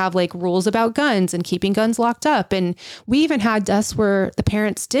thing to have like rules about guns and keeping guns locked up. And we even had deaths where the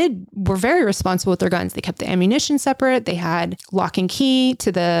parents were very responsible with their guns. They kept the ammunition separate. They had lock and key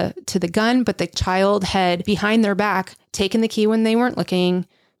to the gun, but the child had behind their back taken the key when they weren't looking,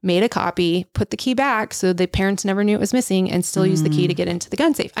 made a copy, put the key back so the parents never knew it was missing, and still use the key to get into the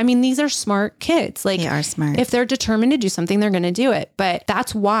gun safe. I mean, these are smart kids. Like, they are smart. If they're determined to do something, they're going to do it. But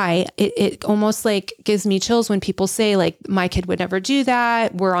that's why it almost like gives me chills when people say like, my kid would never do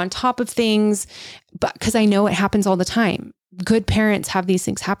that. We're on top of things. But because I know it happens all the time. Good parents have these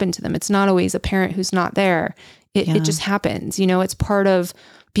things happen to them. It's not always a parent who's not there. It just happens. You know, it's part of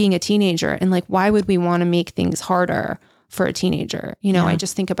being a teenager. And like, why would we want to make things harder for a teenager? You know, I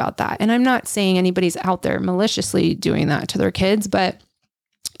just think about that. And I'm not saying anybody's out there maliciously doing that to their kids, but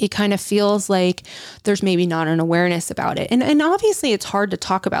it kind of feels like there's maybe not an awareness about it. And obviously it's hard to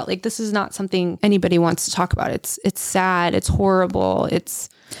talk about. Like, this is not something anybody wants to talk about. It's sad. It's horrible. It's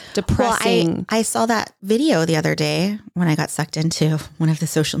depressing. Well, I saw that video the other day when I got sucked into one of the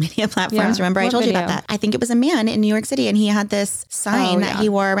social media platforms. Remember, I told you about that. I think it was a man in New York City, and he had this sign that he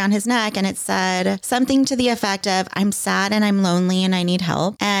wore around his neck, and it said something to the effect of, I'm sad and I'm lonely and I need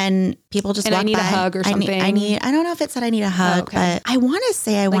help. And people just walk by. I need a hug or something. I don't know if it said I need a hug, but I want to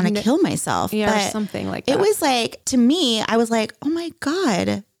say I want to kill myself. Yeah, but or something like that. It was like, to me, I was like, oh my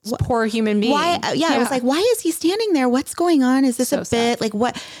God. Poor human being. Why? I was like, why is he standing there? What's going on? Is this so a bit sad. Like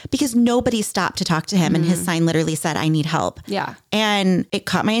what? Because nobody stopped to talk to him, and his sign literally said, I need help. Yeah. And it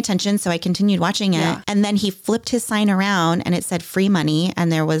caught my attention. So I continued watching it. Yeah. And then he flipped his sign around and it said free money.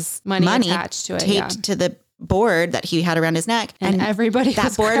 And there was money attached to it, taped to the board that he had around his neck. And everybody,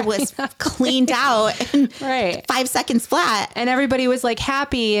 that board was cleaned out in 5 seconds flat. And everybody was like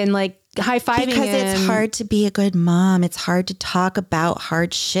happy and like high-fiving because it's hard to be a good mom. It's hard to talk about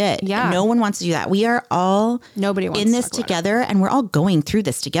hard shit. Yeah. No one wants to do that. We are all in this together, and we're all going through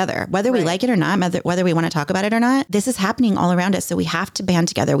this together, whether we like it or not, whether we want to talk about it or not. This is happening all around us. So we have to band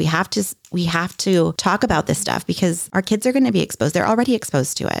together. We have to talk about this stuff because our kids are going to be exposed. They're already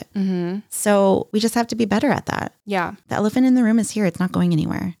exposed to it. Mm-hmm. So we just have to be better at that. Yeah. The elephant in the room is here. It's not going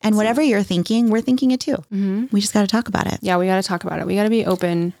anywhere. And whatever you're thinking, we're thinking it too. Mm-hmm. We just got to talk about it. Yeah, we got to talk about it. We got to be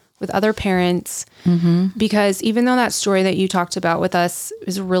open with other parents, because even though that story that you talked about with us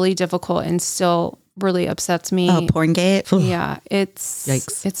is really difficult and still really upsets me. Oh, Porngate. Yeah, it's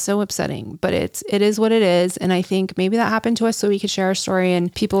so upsetting, but it is what it is. And I think maybe that happened to us so we could share our story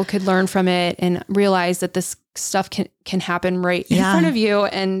and people could learn from it and realize that this stuff can happen right in front of you,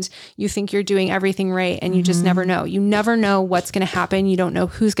 and you think you're doing everything right, and you just never know. You never know what's going to happen. You don't know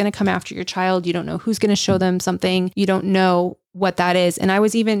who's going to come after your child. You don't know who's going to show them something. You don't know what that is. And I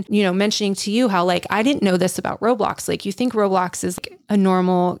was even, mentioning to you how like, I didn't know this about Roblox. Like, you think Roblox is like a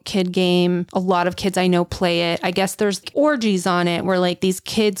normal kid game. A lot of kids I know play it. I guess there's orgies on it where like these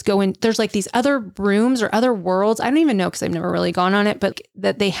kids go in, there's like these other rooms or other worlds. I don't even know because I've never really gone on it, but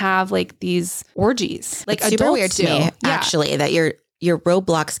that they have like these orgies. Like, it's super weird to me, actually, that your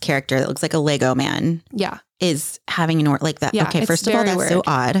Roblox character that looks like a Lego man. Yeah. Is having an like that. Yeah, okay, first of all, that's so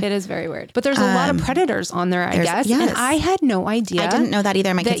odd. It is very weird. But there's a lot of predators on there, I guess. Yes. And I had no idea. I didn't know that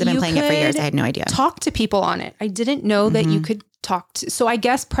either. My kids have been playing it for years. I had no idea. Talk to people on it. I didn't know that you could talk to. So I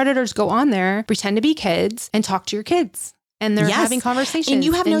guess predators go on there, pretend to be kids, and talk to your kids. And they're having conversations. And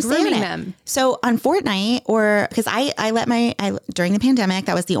you have no say in it. Them. So on Fortnite, or because I during the pandemic,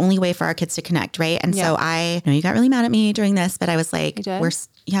 that was the only way for our kids to connect, right? And so I know you got really mad at me during this, but I was like,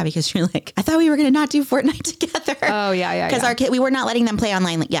 because you're like, I thought we were going to not do Fortnite together. Oh, yeah. Because our kid, we were not letting them play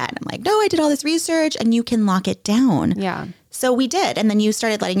online yet. And I'm like, no, I did all this research and you can lock it down. Yeah. So we did. And then you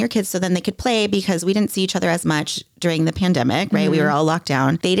started letting your kids so then they could play because we didn't see each other as much during the pandemic, right? Mm-hmm. We were all locked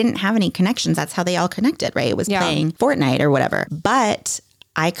down. They didn't have any connections. That's how they all connected, right? It was playing Fortnite or whatever. But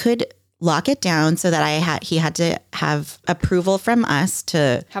I could lock it down so that he had to have approval from us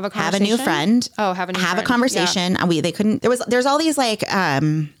to have a new friend. Oh, have a conversation. Yeah. They couldn't, there's all these like,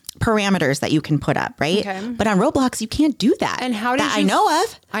 parameters that you can put up, right? Okay. But on Roblox, you can't do that. And how did that I know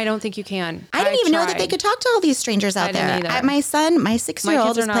of. I don't think you can. I didn't even know that they could talk to all these strangers out there. My son, my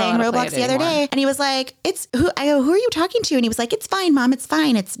 6-year-old, was playing Roblox the other day, and he was like, "Who are you talking to?" And he was like, "It's fine, Mom. It's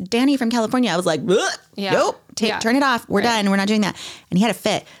fine. It's Danny from California." I was like, "Nope, turn it off. We're done. We're not doing that." And he had a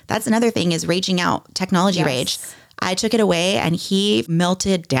fit. That's another thing is raging out, technology rage. I took it away, and he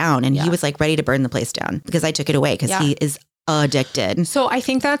melted down, and he was like ready to burn the place down because I took it away because he is addicted. So I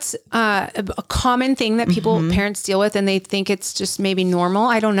think that's a common thing that parents deal with, and they think it's just maybe normal.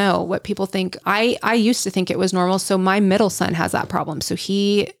 I don't know what people think. I used to think it was normal. So my middle son has that problem. So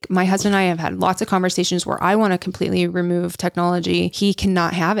my husband and I have had lots of conversations where I want to completely remove technology. He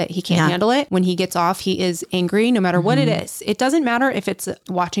cannot have it. He can't handle it. When he gets off, he is angry no matter what it is. It doesn't matter if it's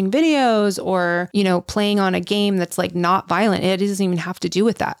watching videos or, playing on a game that's like not violent. It doesn't even have to do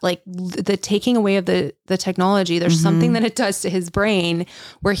with that. Like the taking away of the technology, there's something that it does to his brain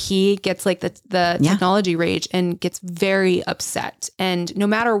where he gets like the technology rage and gets very upset. And no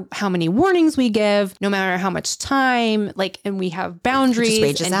matter how many warnings we give, no matter how much time, and we have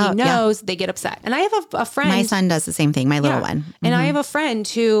boundaries and he knows, they get upset. And I have a friend. My son does the same thing, my little one. And I have a friend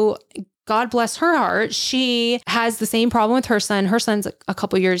who, God bless her heart, she has the same problem with her son. Her son's a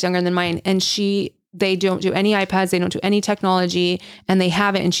couple years younger than mine. And they don't do any iPads. They don't do any technology, and they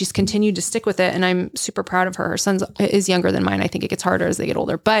have it. And she's continued to stick with it. And I'm super proud of her. Her son is younger than mine. I think it gets harder as they get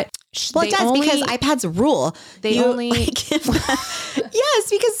older, but it does because iPads rule. Yes,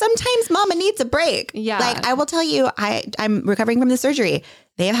 because sometimes mama needs a break. Yeah. Like I will tell you, I'm recovering from the surgery.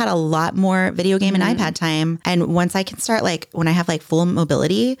 They have had a lot more video game and iPad time. And once I can start, when I have full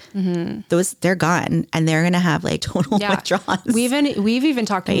mobility, they're gone and they're going to have total withdrawals. We've even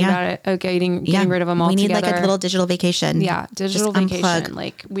talked about it, getting rid of them altogether. We need a little digital vacation. Yeah. Digital just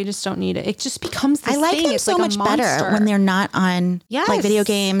vacation. We just don't need it. It just becomes this I like thing. them it's so much better when they're not on video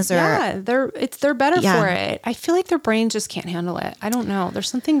games or. Yeah. They're better for it. I feel like their brains just can't handle it. I don't know. There's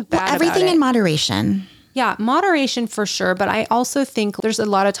something bad about everything it. in moderation. Yeah, moderation for sure. But I also think there's a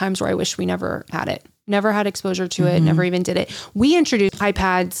lot of times where I wish we never had it, never had exposure to it, never even did it. We introduced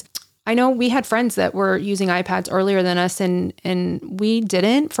iPads. I know we had friends that were using iPads earlier than us and we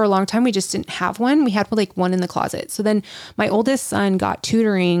didn't for a long time. We just didn't have one. We had one in the closet. So then my oldest son got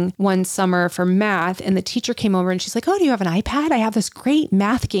tutoring one summer for math and the teacher came over and she's like, "Oh, do you have an iPad? I have this great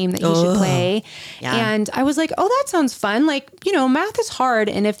math game that you should play." Yeah. And I was like, "Oh, that sounds fun. Math is hard.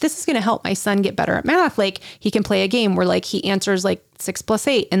 And if this is going to help my son get better at math, he can play a game where he answers 6 +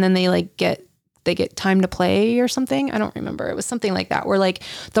 8 and then they get time to play or something. I don't remember. It was something like that where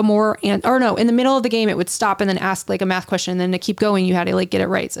the more, in the middle of the game, it would stop and then ask a math question. And then to keep going, you had to get it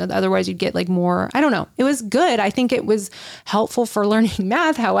right. So otherwise you'd get more, I don't know. It was good. I think it was helpful for learning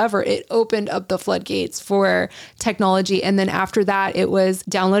math. However, it opened up the floodgates for technology. And then after that, it was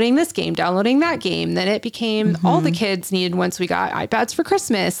downloading this game, downloading that game. Then it became all the kids needed once we got iPads for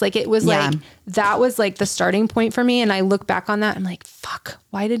Christmas. It was that was the starting point for me. And I look back on that and I'm like, fuck,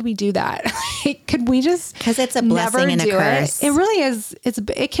 why did we do that? Could we just, because it's a blessing and a curse. It really is.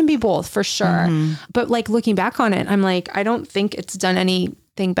 It can be both for sure. But looking back on it, I'm I don't think it's done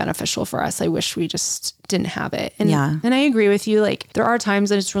anything beneficial for us. I wish we just didn't have it. And I agree with you. There are times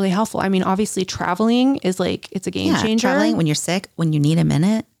that it's really helpful. I mean, obviously traveling is it's a game changer. Traveling when you're sick, when you need a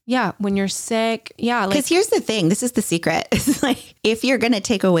minute. Yeah. When you're sick. Yeah. Because here's the thing. This is the secret. It's if you're going to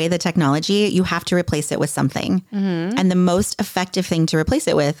take away the technology, you have to replace it with something. And the most effective thing to replace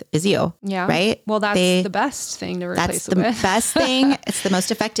it with is you. Yeah. Right? Well, that's the best thing to replace it with. That's the best thing. It's the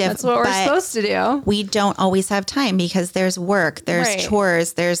most effective. That's what we're supposed to do. We don't always have time because there's work, there's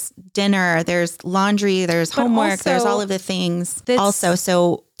chores, there's dinner, there's laundry, there's homework, there's all of the things also.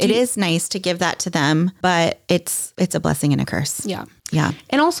 So it is nice to give that to them, but it's a blessing and a curse. Yeah. Yeah.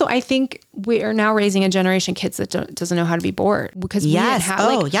 And also, I think we are now raising a generation of kids that doesn't know how to be bored because we didn't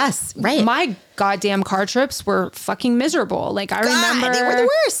have, yes. Right. My goddamn car trips were fucking miserable. I remember they were the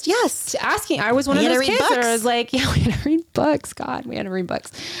worst. Yes. I was one of those kids that was we had to read books. God, we had to read books.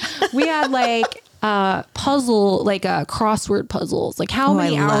 We had crossword puzzles. How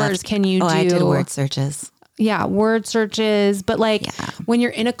many hours can you do? I did word searches. Yeah, word searches. But when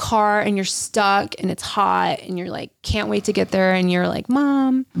you're in a car and you're stuck and it's hot and you're can't wait to get there and you're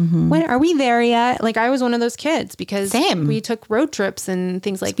Mom, when are we there yet? I was one of those kids because we took road trips and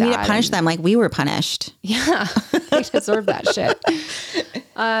things like that. We need to punish them like we were punished. Yeah, they deserve that shit.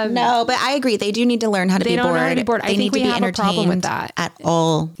 No, but I agree. They do need to learn how to be bored. They don't know how to be bored. I think we have a problem with that at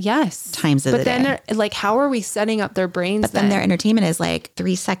all times of the day. But then like, how are we setting up their brains? But then their entertainment is like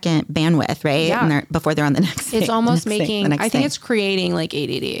 3-second bandwidth, right? Yeah. And before they're on the next thing. It's almost making, I think it's creating like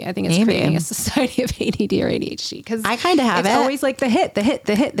ADD. I think it's creating a society of ADD or ADHD. Because I kind of have it's always like the hit,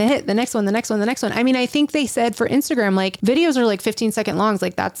 the next one. I mean, I think they said for Instagram, like videos are like 15-second longs.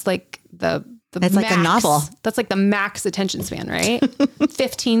 Like that's like it's like a novel. That's like the max attention span, right?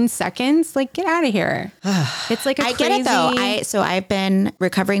 15 seconds. Like, get out of here. It's like I get it though. So I've been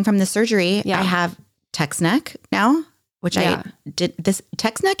recovering from the surgery. Yeah. I have text neck now, which I did. This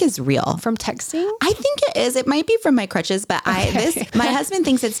text neck is real. From texting? I think it is. It might be from my crutches, but my husband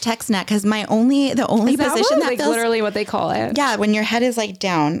thinks it's text neck because the only position that like feels, literally what they call it. Yeah, when your head is like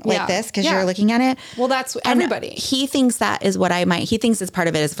down like this because you're looking at it. Well, that's everybody. He thinks that is what he thinks is part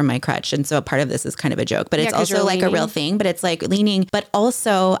of it is from my crutch. And so a part of this is kind of a joke, but it's also like a real thing, but it's like leaning. But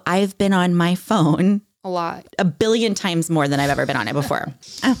also I've been on my phone a lot. 1 billion times more than I've ever been on it before.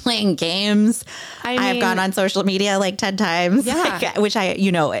 I'm playing games. I've gone on social media like 10 times. Yeah. Like, which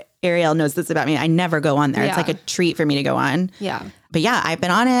Ariel knows this about me. I never go on there. Yeah. It's like a treat for me to go on. Yeah. But yeah, I've been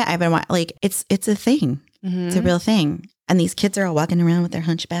on it. I've been like, it's a thing. Mm-hmm. It's a real thing. And these kids are all walking around with their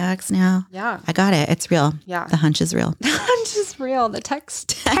hunchbacks now. Yeah. I got it. It's real. Yeah. The hunch is real. The hunch is real. The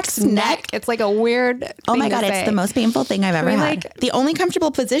text neck. It's like a weird thing. Oh my God. It's the most painful thing I've ever had. The only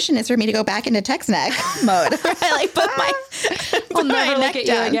comfortable position is for me to go back into text neck mode. Where I like put my I'll never look at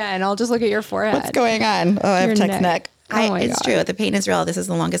you again. I'll just look at your forehead. What's going on? Oh, I have text neck. It's true. The pain is real. This is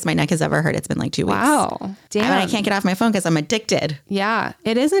the longest my neck has ever hurt. It's been like 2 weeks. Wow. Damn. I can't get off my phone because I'm addicted. Yeah,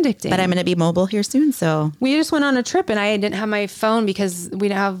 it is addicting. But I'm going to be mobile here soon. So we just went on a trip and I didn't have my phone because we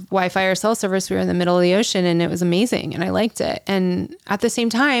didn't have Wi-Fi or cell service. We were in the middle of the ocean and it was amazing and I liked it. And at the same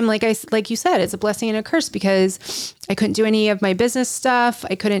time, like you said, it's a blessing and a curse because I couldn't do any of my business stuff.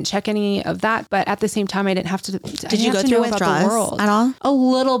 I couldn't check any of that. But at the same time, I didn't have to. Did you go through withdrawals at all? A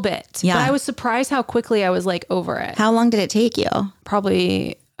little bit. Yeah. But I was surprised how quickly I was like over it. How long did it take you?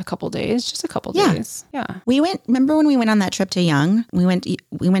 Probably a couple days, just a couple days. Yeah. Remember when we went on that trip to Young? We went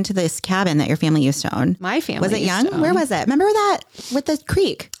to this cabin that your family used to own. My family was it Young? Where was it? Remember that with the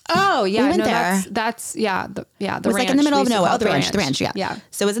creek? Oh yeah, we went there. That's the It was like in the middle of nowhere. Oh, the ranch. Yeah. Yeah.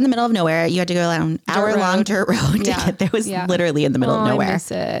 So it was in the middle of nowhere. You had to go down hour-long dirt road to get there. It was literally in the middle of nowhere. I miss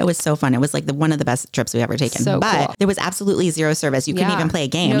it. It was so fun. It was like one of the best trips we've ever taken. So but cool. there was absolutely zero service. You couldn't even play a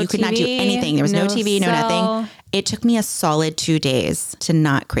game. You could not do anything. There was no TV, no nothing. It took me a solid 2 days to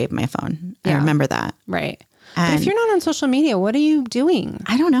not crave my phone. I remember that. Right. But if you're not on social media, what are you doing?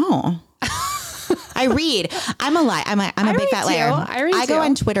 I don't know. I read. I'm a big fat liar. I go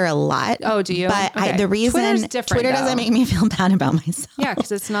on Twitter a lot. Oh, do you? But the reason Twitter doesn't make me feel bad about myself. Yeah,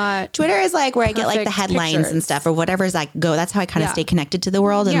 because it's not. Twitter is like where I get like the headlines and stuff or whatever's like go. That's how I kind of stay connected to the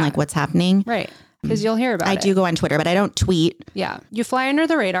world and like what's happening. Right. Because you'll hear about it. I do go on Twitter, but I don't tweet. Yeah. You fly under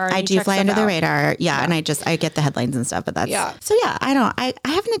the radar. I do fly under the radar. Yeah. And I get the headlines and stuff, but that's, so yeah, I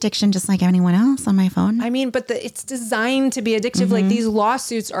have an addiction just like anyone else on my phone. I mean, but it's designed to be addictive. Mm-hmm. Like these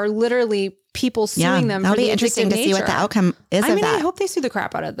lawsuits are literally people suing them. That'll for be the interesting to see what the outcome is of that. I hope they sue the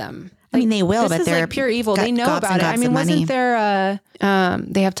crap out of them. I mean, they will, but they're like pure evil. They know about it. I mean, wasn't there,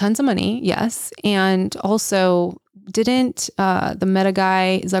 they have tons of money. Yes. And also didn't the Meta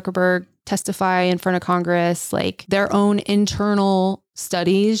guy, Zuckerberg, testify in front of Congress, like their own internal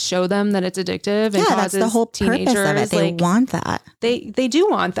studies show them that it's addictive and causes that's the whole purpose of it. They want that. They do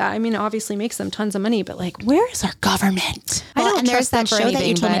want that. I mean, it obviously makes them tons of money, but like, where is our government? Well, I don't trust that show that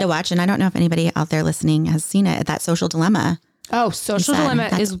you told me to watch, and I don't know if anybody out there listening has seen it. That Social Dilemma. Oh, Social Dilemma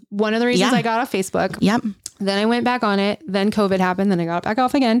is one of the reasons I got off Facebook. Yep. Then I went back on it. Then COVID happened. Then I got back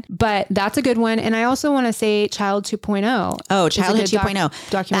off again. But that's a good one. And I also want to say Child 2.0. Oh, Childhood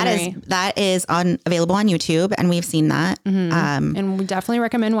 2.0. Documentary. That is available on YouTube. And we've seen that. Mm-hmm. And we definitely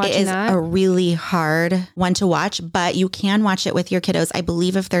recommend watching that. It is a really hard one to watch, but you can watch it with your kiddos, I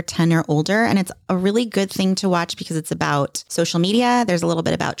believe, if they're 10 or older. And it's a really good thing to watch because it's about social media. There's a little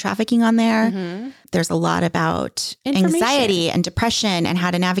bit about trafficking on there. Mm-hmm. There's a lot about anxiety and depression and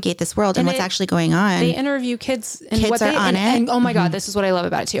how to navigate this world and what's actually going on. They interview kids and kids are on it. And oh my God, this is what I love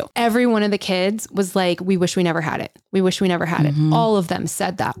about it too. Every one of the kids was like, we wish we never had it. We wish we never had it. All of them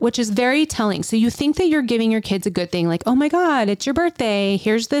said that, which is very telling. So you think that you're giving your kids a good thing. Like, oh my God, it's your birthday.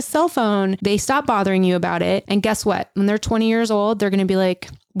 Here's this cell phone. They stop bothering you about it. And guess what? When they're 20 years old, they're going to be like,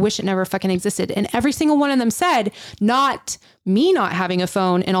 wish it never fucking existed. And every single one of them said, not me not having a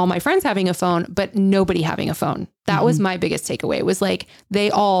phone and all my friends having a phone, but nobody having a phone. That was my biggest takeaway. It was like, they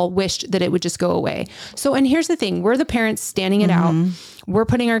all wished that it would just go away. So, and here's the thing, we're the parents standing it out. We're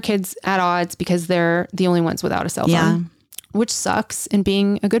putting our kids at odds because they're the only ones without a cell phone. which sucks. And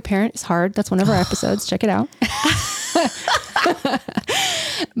being a good parent is hard. That's one of our episodes. Check it out.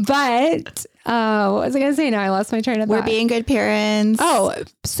 But what was I going to say? Now I lost my train of thought. We're being good parents. Oh,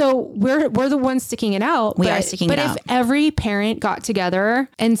 so we're the ones sticking it out. We are sticking it out. But if every parent got together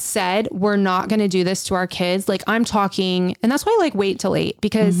and said, we're not going to do this to our kids, like I'm talking, and that's why I like wait till 8,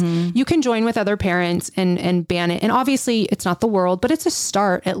 because you can join with other parents and ban it. And obviously it's not the world, but it's a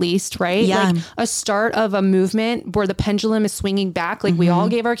start at least, right? Yeah. Like a start of a movement where the pendulum is swinging back. Like we all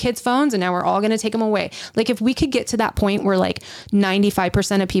gave our kids phones and now we're all going to take them away. Like if we could get to that point where like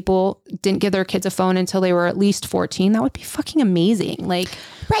 95% of people didn't give their kids a phone until they were at least 14, that would be fucking amazing. Like,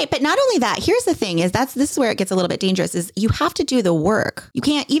 right. But not only that, here's the thing is this is where it gets a little bit dangerous is you have to do the work. You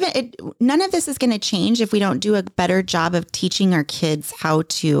can't none of this is going to change if we don't do a better job of teaching our kids how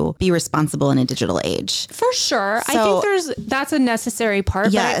to be responsible in a digital age. For sure. So, I think that's a necessary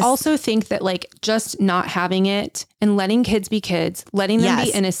part, yes. but I also think that like just not having it and letting kids be kids, letting them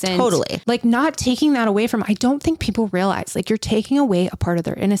be innocent. Totally. Like not taking that away from, I don't think people realize like you're taking away a part of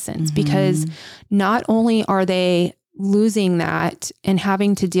their innocence because not only are they losing that and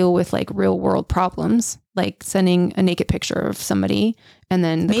having to deal with like real world problems, like sending a naked picture of somebody and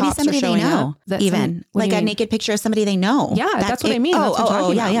then the maybe cops somebody are showing they know, up. Even like a naked picture of somebody they know. Yeah, that's what I mean. That's what I'm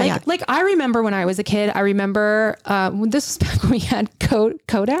talking about. Yeah. Like I remember when I was a kid, I remember this was back when we had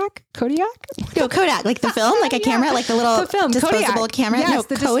Kodak? No, Kodak, like the film, like a camera, like the little disposable Kodak. Camera. Yes,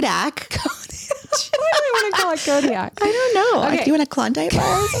 no, Kodak. Why do I want to call it Kodiak? I don't know. Okay. Do you want a Klondike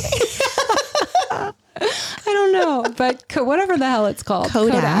bar? I don't know, but whatever the hell it's called.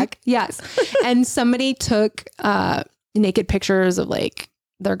 Kodak. Yes. And somebody took naked pictures of like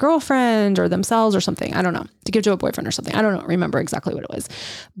their girlfriend or themselves or something. I don't know, to give to a boyfriend or something. I don't know, remember exactly what it was,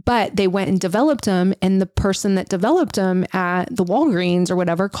 but they went and developed them. And the person that developed them at the Walgreens or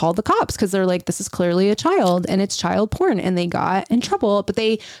whatever called the cops because they're like, this is clearly a child and it's child porn. And they got in trouble, but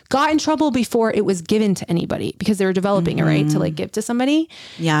they got in trouble before it was given to anybody because they were developing it, right? To like give to somebody.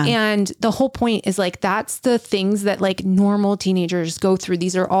 Yeah. And the whole point is like, that's the things that like normal teenagers go through.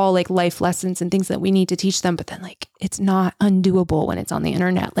 These are all like life lessons and things that we need to teach them. But then like, it's not undoable when it's on the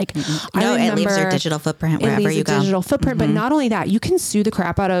internet. Like, no, it leaves your digital footprint wherever you go. Digital footprint, but not only that, you can sue the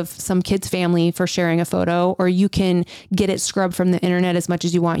crap out of some kid's family for sharing a photo, or you can get it scrubbed from the internet as much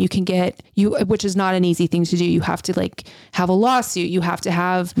as you want. You can which is not an easy thing to do. You have to like have a lawsuit. You have to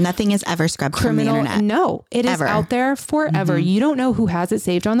have nothing is ever scrubbed from the internet. No, it is out there forever. You don't know who has it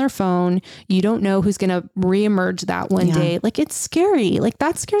saved on their phone. You don't know who's going to reemerge that one day. Like it's scary. Like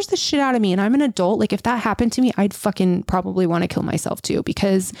that scares the shit out of me. And I'm an adult. Like if that happened to me, I'd fucking probably want to kill myself too,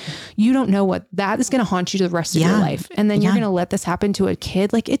 because you don't know what that is going to haunt you the rest of your life. And then you're going to let this happen to a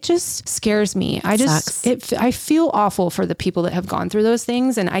kid. Like it just scares me. I feel awful for the people that have gone through those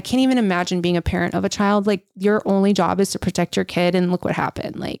things. And I can't even imagine being a parent of a child. Like your only job is to protect your kid, and look what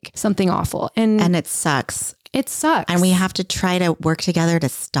happened. Like something awful. And it sucks. It sucks. And we have to try to work together to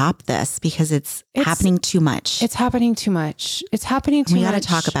stop this because it's happening too much. It's happening too much. It's happening too much. We got to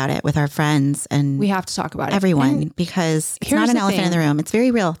talk about it with our friends, and we have to talk about it. Everyone, because it's not an elephant in the room. It's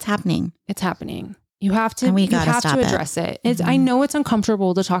very real. It's happening. It's happening. You have to, address it. I know it's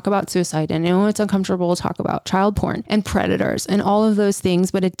uncomfortable to talk about suicide, and I know it's uncomfortable to talk about child porn and predators and all of those things,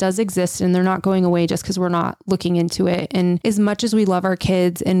 but it does exist and they're not going away just because we're not looking into it. And as much as we love our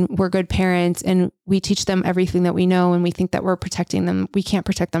kids and we're good parents and we teach them everything that we know and we think that we're protecting them, we can't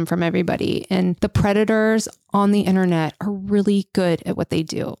protect them from everybody. And the predators on the internet are really good at what they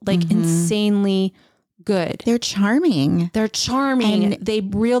do, like insanely good. They're charming. And they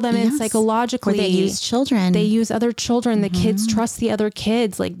reel them in psychologically. Or they use children. They use other children. The kids trust the other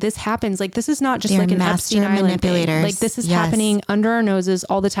kids. Like this happens. Like this is not just like an Epstein Island manipulator. Like this is happening under our noses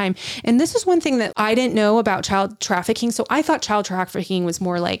all the time. And this is one thing that I didn't know about child trafficking. So I thought child trafficking was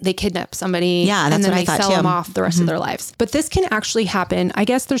more like they kidnap somebody and then they sell them off the rest of their lives. But this can actually happen. I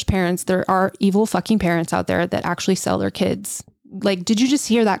guess there are evil fucking parents out there that actually sell their kids. Like, did you just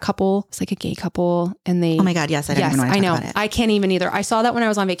hear that couple? It's like a gay couple and they... Oh my God. Yes. I don't even want to talk about it. I can't even either. I saw that when I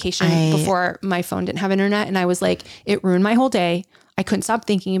was on vacation before my phone didn't have internet, and I was like, it ruined my whole day. I couldn't stop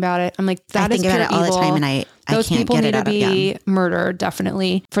thinking about it. I'm like, that is pure evil. I think about it all the time, and I those can't people get need it to be murdered,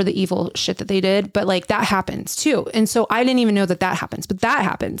 definitely, for the evil shit that they did. But like that happens too. And so I didn't even know that happens, but that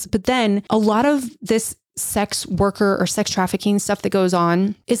happens. But then a lot of this sex worker or sex trafficking stuff that goes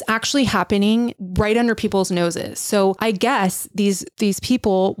on is actually happening right under people's noses. So I guess these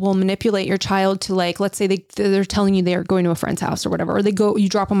people will manipulate your child to, like, let's say they're telling you they're going to a friend's house or whatever, or you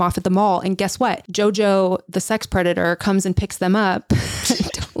drop them off at the mall, and guess what? Jojo, the sex predator, comes and picks them up.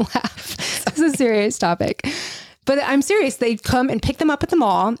 Don't laugh. This is a serious topic. But I'm serious. They come and pick them up at the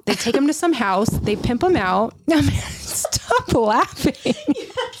mall. They take them to some house. They pimp them out. Stop Stop laughing.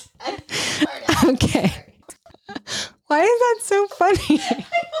 Okay. Why is that so funny?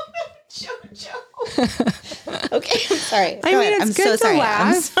 JoJo. Okay, I'm sorry. I mean, it's good to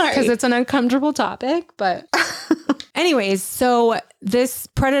laugh because it's an uncomfortable topic, but anyways, so this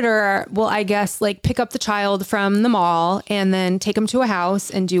predator will, I guess, like pick up the child from the mall and then take them to a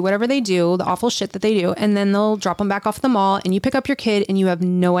house and do whatever they do, the awful shit that they do. And then they'll drop them back off the mall and you pick up your kid and you have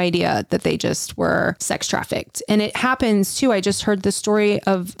no idea that they just were sex trafficked. And it happens too. I just heard the story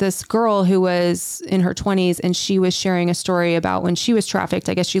of this girl who was in her 20s and she was sharing a story about when she was trafficked.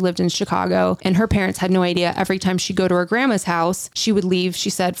 I guess she lived in Chicago and her parents had no idea. Every time she'd go to her grandma's house, she would leave,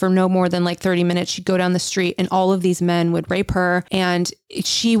 she said, for no more than like 30 minutes. She'd go down the street and all of these men would rape her. And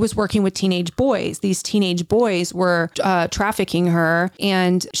she was working with teenage boys. These teenage boys were trafficking her.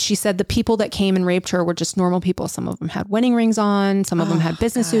 And she said the people that came and raped her were just normal people. Some of them had wedding rings on. Some of them had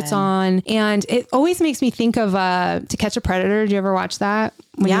business suits on. And it always makes me think of To Catch a Predator. Do you ever watch that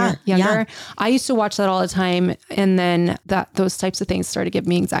when you were younger? Yeah. I used to watch that all the time. And then those types of things started to give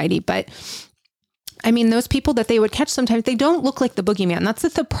me anxiety. But I mean, those people that they would catch sometimes, they don't look like the boogeyman. That's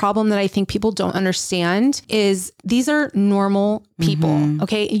the problem that I think people don't understand is these are normal people. Mm-hmm.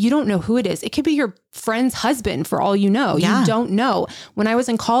 Okay. You don't know who it is. It could be your friend's husband for all you know. Yeah. You don't know. When I was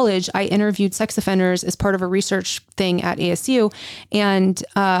in college, I interviewed sex offenders as part of a research thing at ASU. And,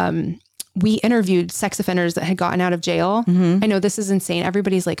 we interviewed sex offenders that had gotten out of jail. Mm-hmm. I know this is insane.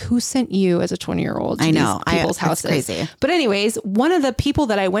 Everybody's like, who sent you as a 20-year-old to these people's houses? Crazy. But anyways, one of the people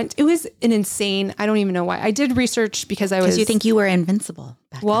that I went, it was an insane, I don't even know why. I did research because you think you were invincible.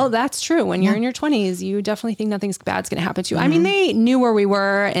 Well, that's true. When you're in your 20s, you definitely think nothing bad's going to happen to you. Mm-hmm. I mean, they knew where we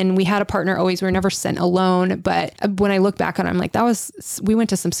were and we had a partner always. We were never sent alone. But when I look back on it, I'm like, we went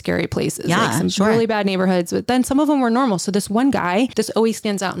to some scary places, like some really bad neighborhoods, but then some of them were normal. So this one guy, this always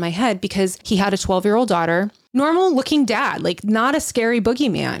stands out in my head because he had a 12-year-old daughter. Normal looking dad, like not a scary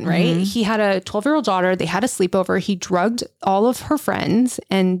boogeyman, right? Mm-hmm. He had a 12-year-old daughter. They had a sleepover. He drugged all of her friends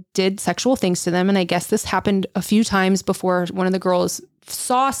and did sexual things to them. And I guess this happened a few times before one of the girls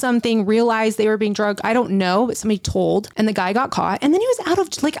saw something, realized they were being drugged. I don't know, but somebody told, and the guy got caught. And then he was out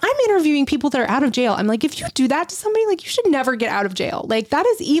of, like, I'm interviewing people that are out of jail. I'm like, if you do that to somebody, like, you should never get out of jail. Like, that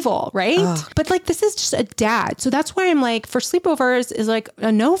is evil, right? Ugh. But like, this is just a dad. So that's why I'm like, for sleepovers is like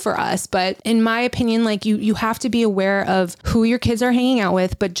a no for us. But in my opinion, like you have to be aware of who your kids are hanging out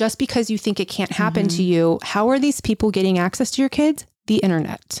with. But just because you think it can't happen to you, how are these people getting access to your kids? The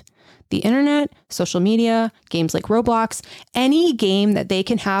internet, social media, games like Roblox, any game that they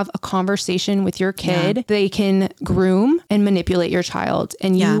can have a conversation with your kid, they can groom and manipulate your child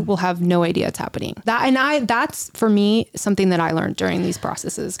and you will have no idea it's happening. That's for me, something that I learned during these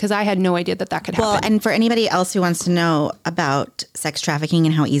processes because I had no idea that could happen. Well, and for anybody else who wants to know about sex trafficking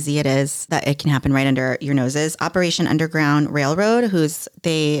and how easy it is that it can happen right under your noses, Operation Underground Railroad,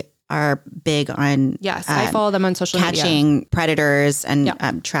 they are big on I follow them on social media. Catching predators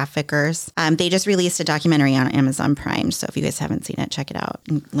and traffickers. They just released a documentary on Amazon Prime. So if you guys haven't seen it, check it out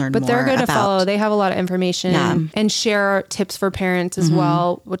and learn more. But they're good to follow. They have a lot of information and share tips for parents as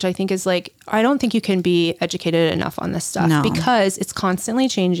well, which I think is like, I don't think you can be educated enough on this stuff because it's constantly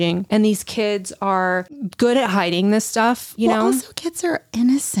changing and these kids are good at hiding this stuff, you know? Also kids are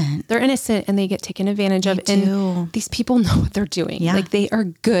innocent. They're innocent and they get taken advantage of. And these people know what they're doing. Yeah. Like they are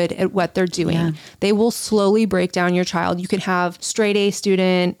good at what they're doing. Yeah. They will slowly break down your child. You can have straight A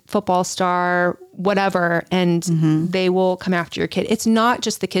student, football star, whatever, and they will come after your kid. It's not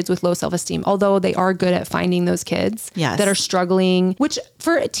just the kids with low self-esteem, although they are good at finding those kids that are struggling, which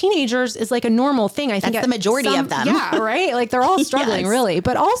for teenagers is like a normal thing. I think that's the majority of them. Yeah, right? Like they're all struggling really.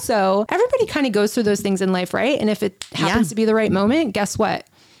 But also everybody kind of goes through those things in life, right? And if it happens to be the right moment, guess what?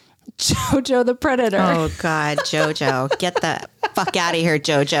 Jojo the Predator. Oh God, Jojo. Get the fuck out of here,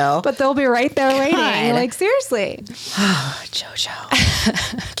 Jojo. But they'll be right there waiting. Like, seriously. Oh,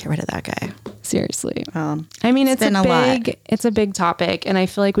 Jojo. Get rid of that guy. Seriously. I mean, it's a big topic, and I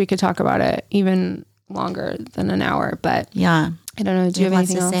feel like we could talk about it even longer than an hour, but I don't know. Do you have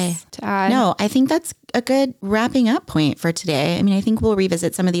anything else to add? No, I think that's a good wrapping up point for today. I mean, I think we'll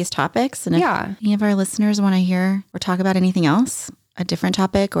revisit some of these topics, and if any of our listeners want to hear or talk about anything else, a different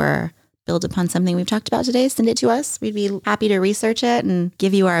topic, or build upon something we've talked about today, send it to us. We'd be happy to research it and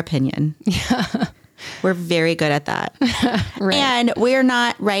give you our opinion. Yeah. We're very good at that. Right. And we're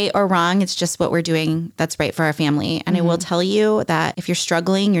not right or wrong. It's just what we're doing that's right for our family. And I will tell you that if you're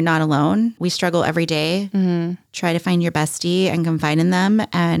struggling, you're not alone. We struggle every day. Try to find your bestie and confide in them.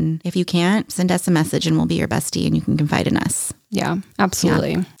 And if you can't, send us a message and we'll be your bestie and you can confide in us. Yeah,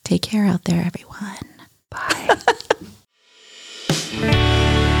 absolutely. Yeah. Take care out there, everyone. Bye.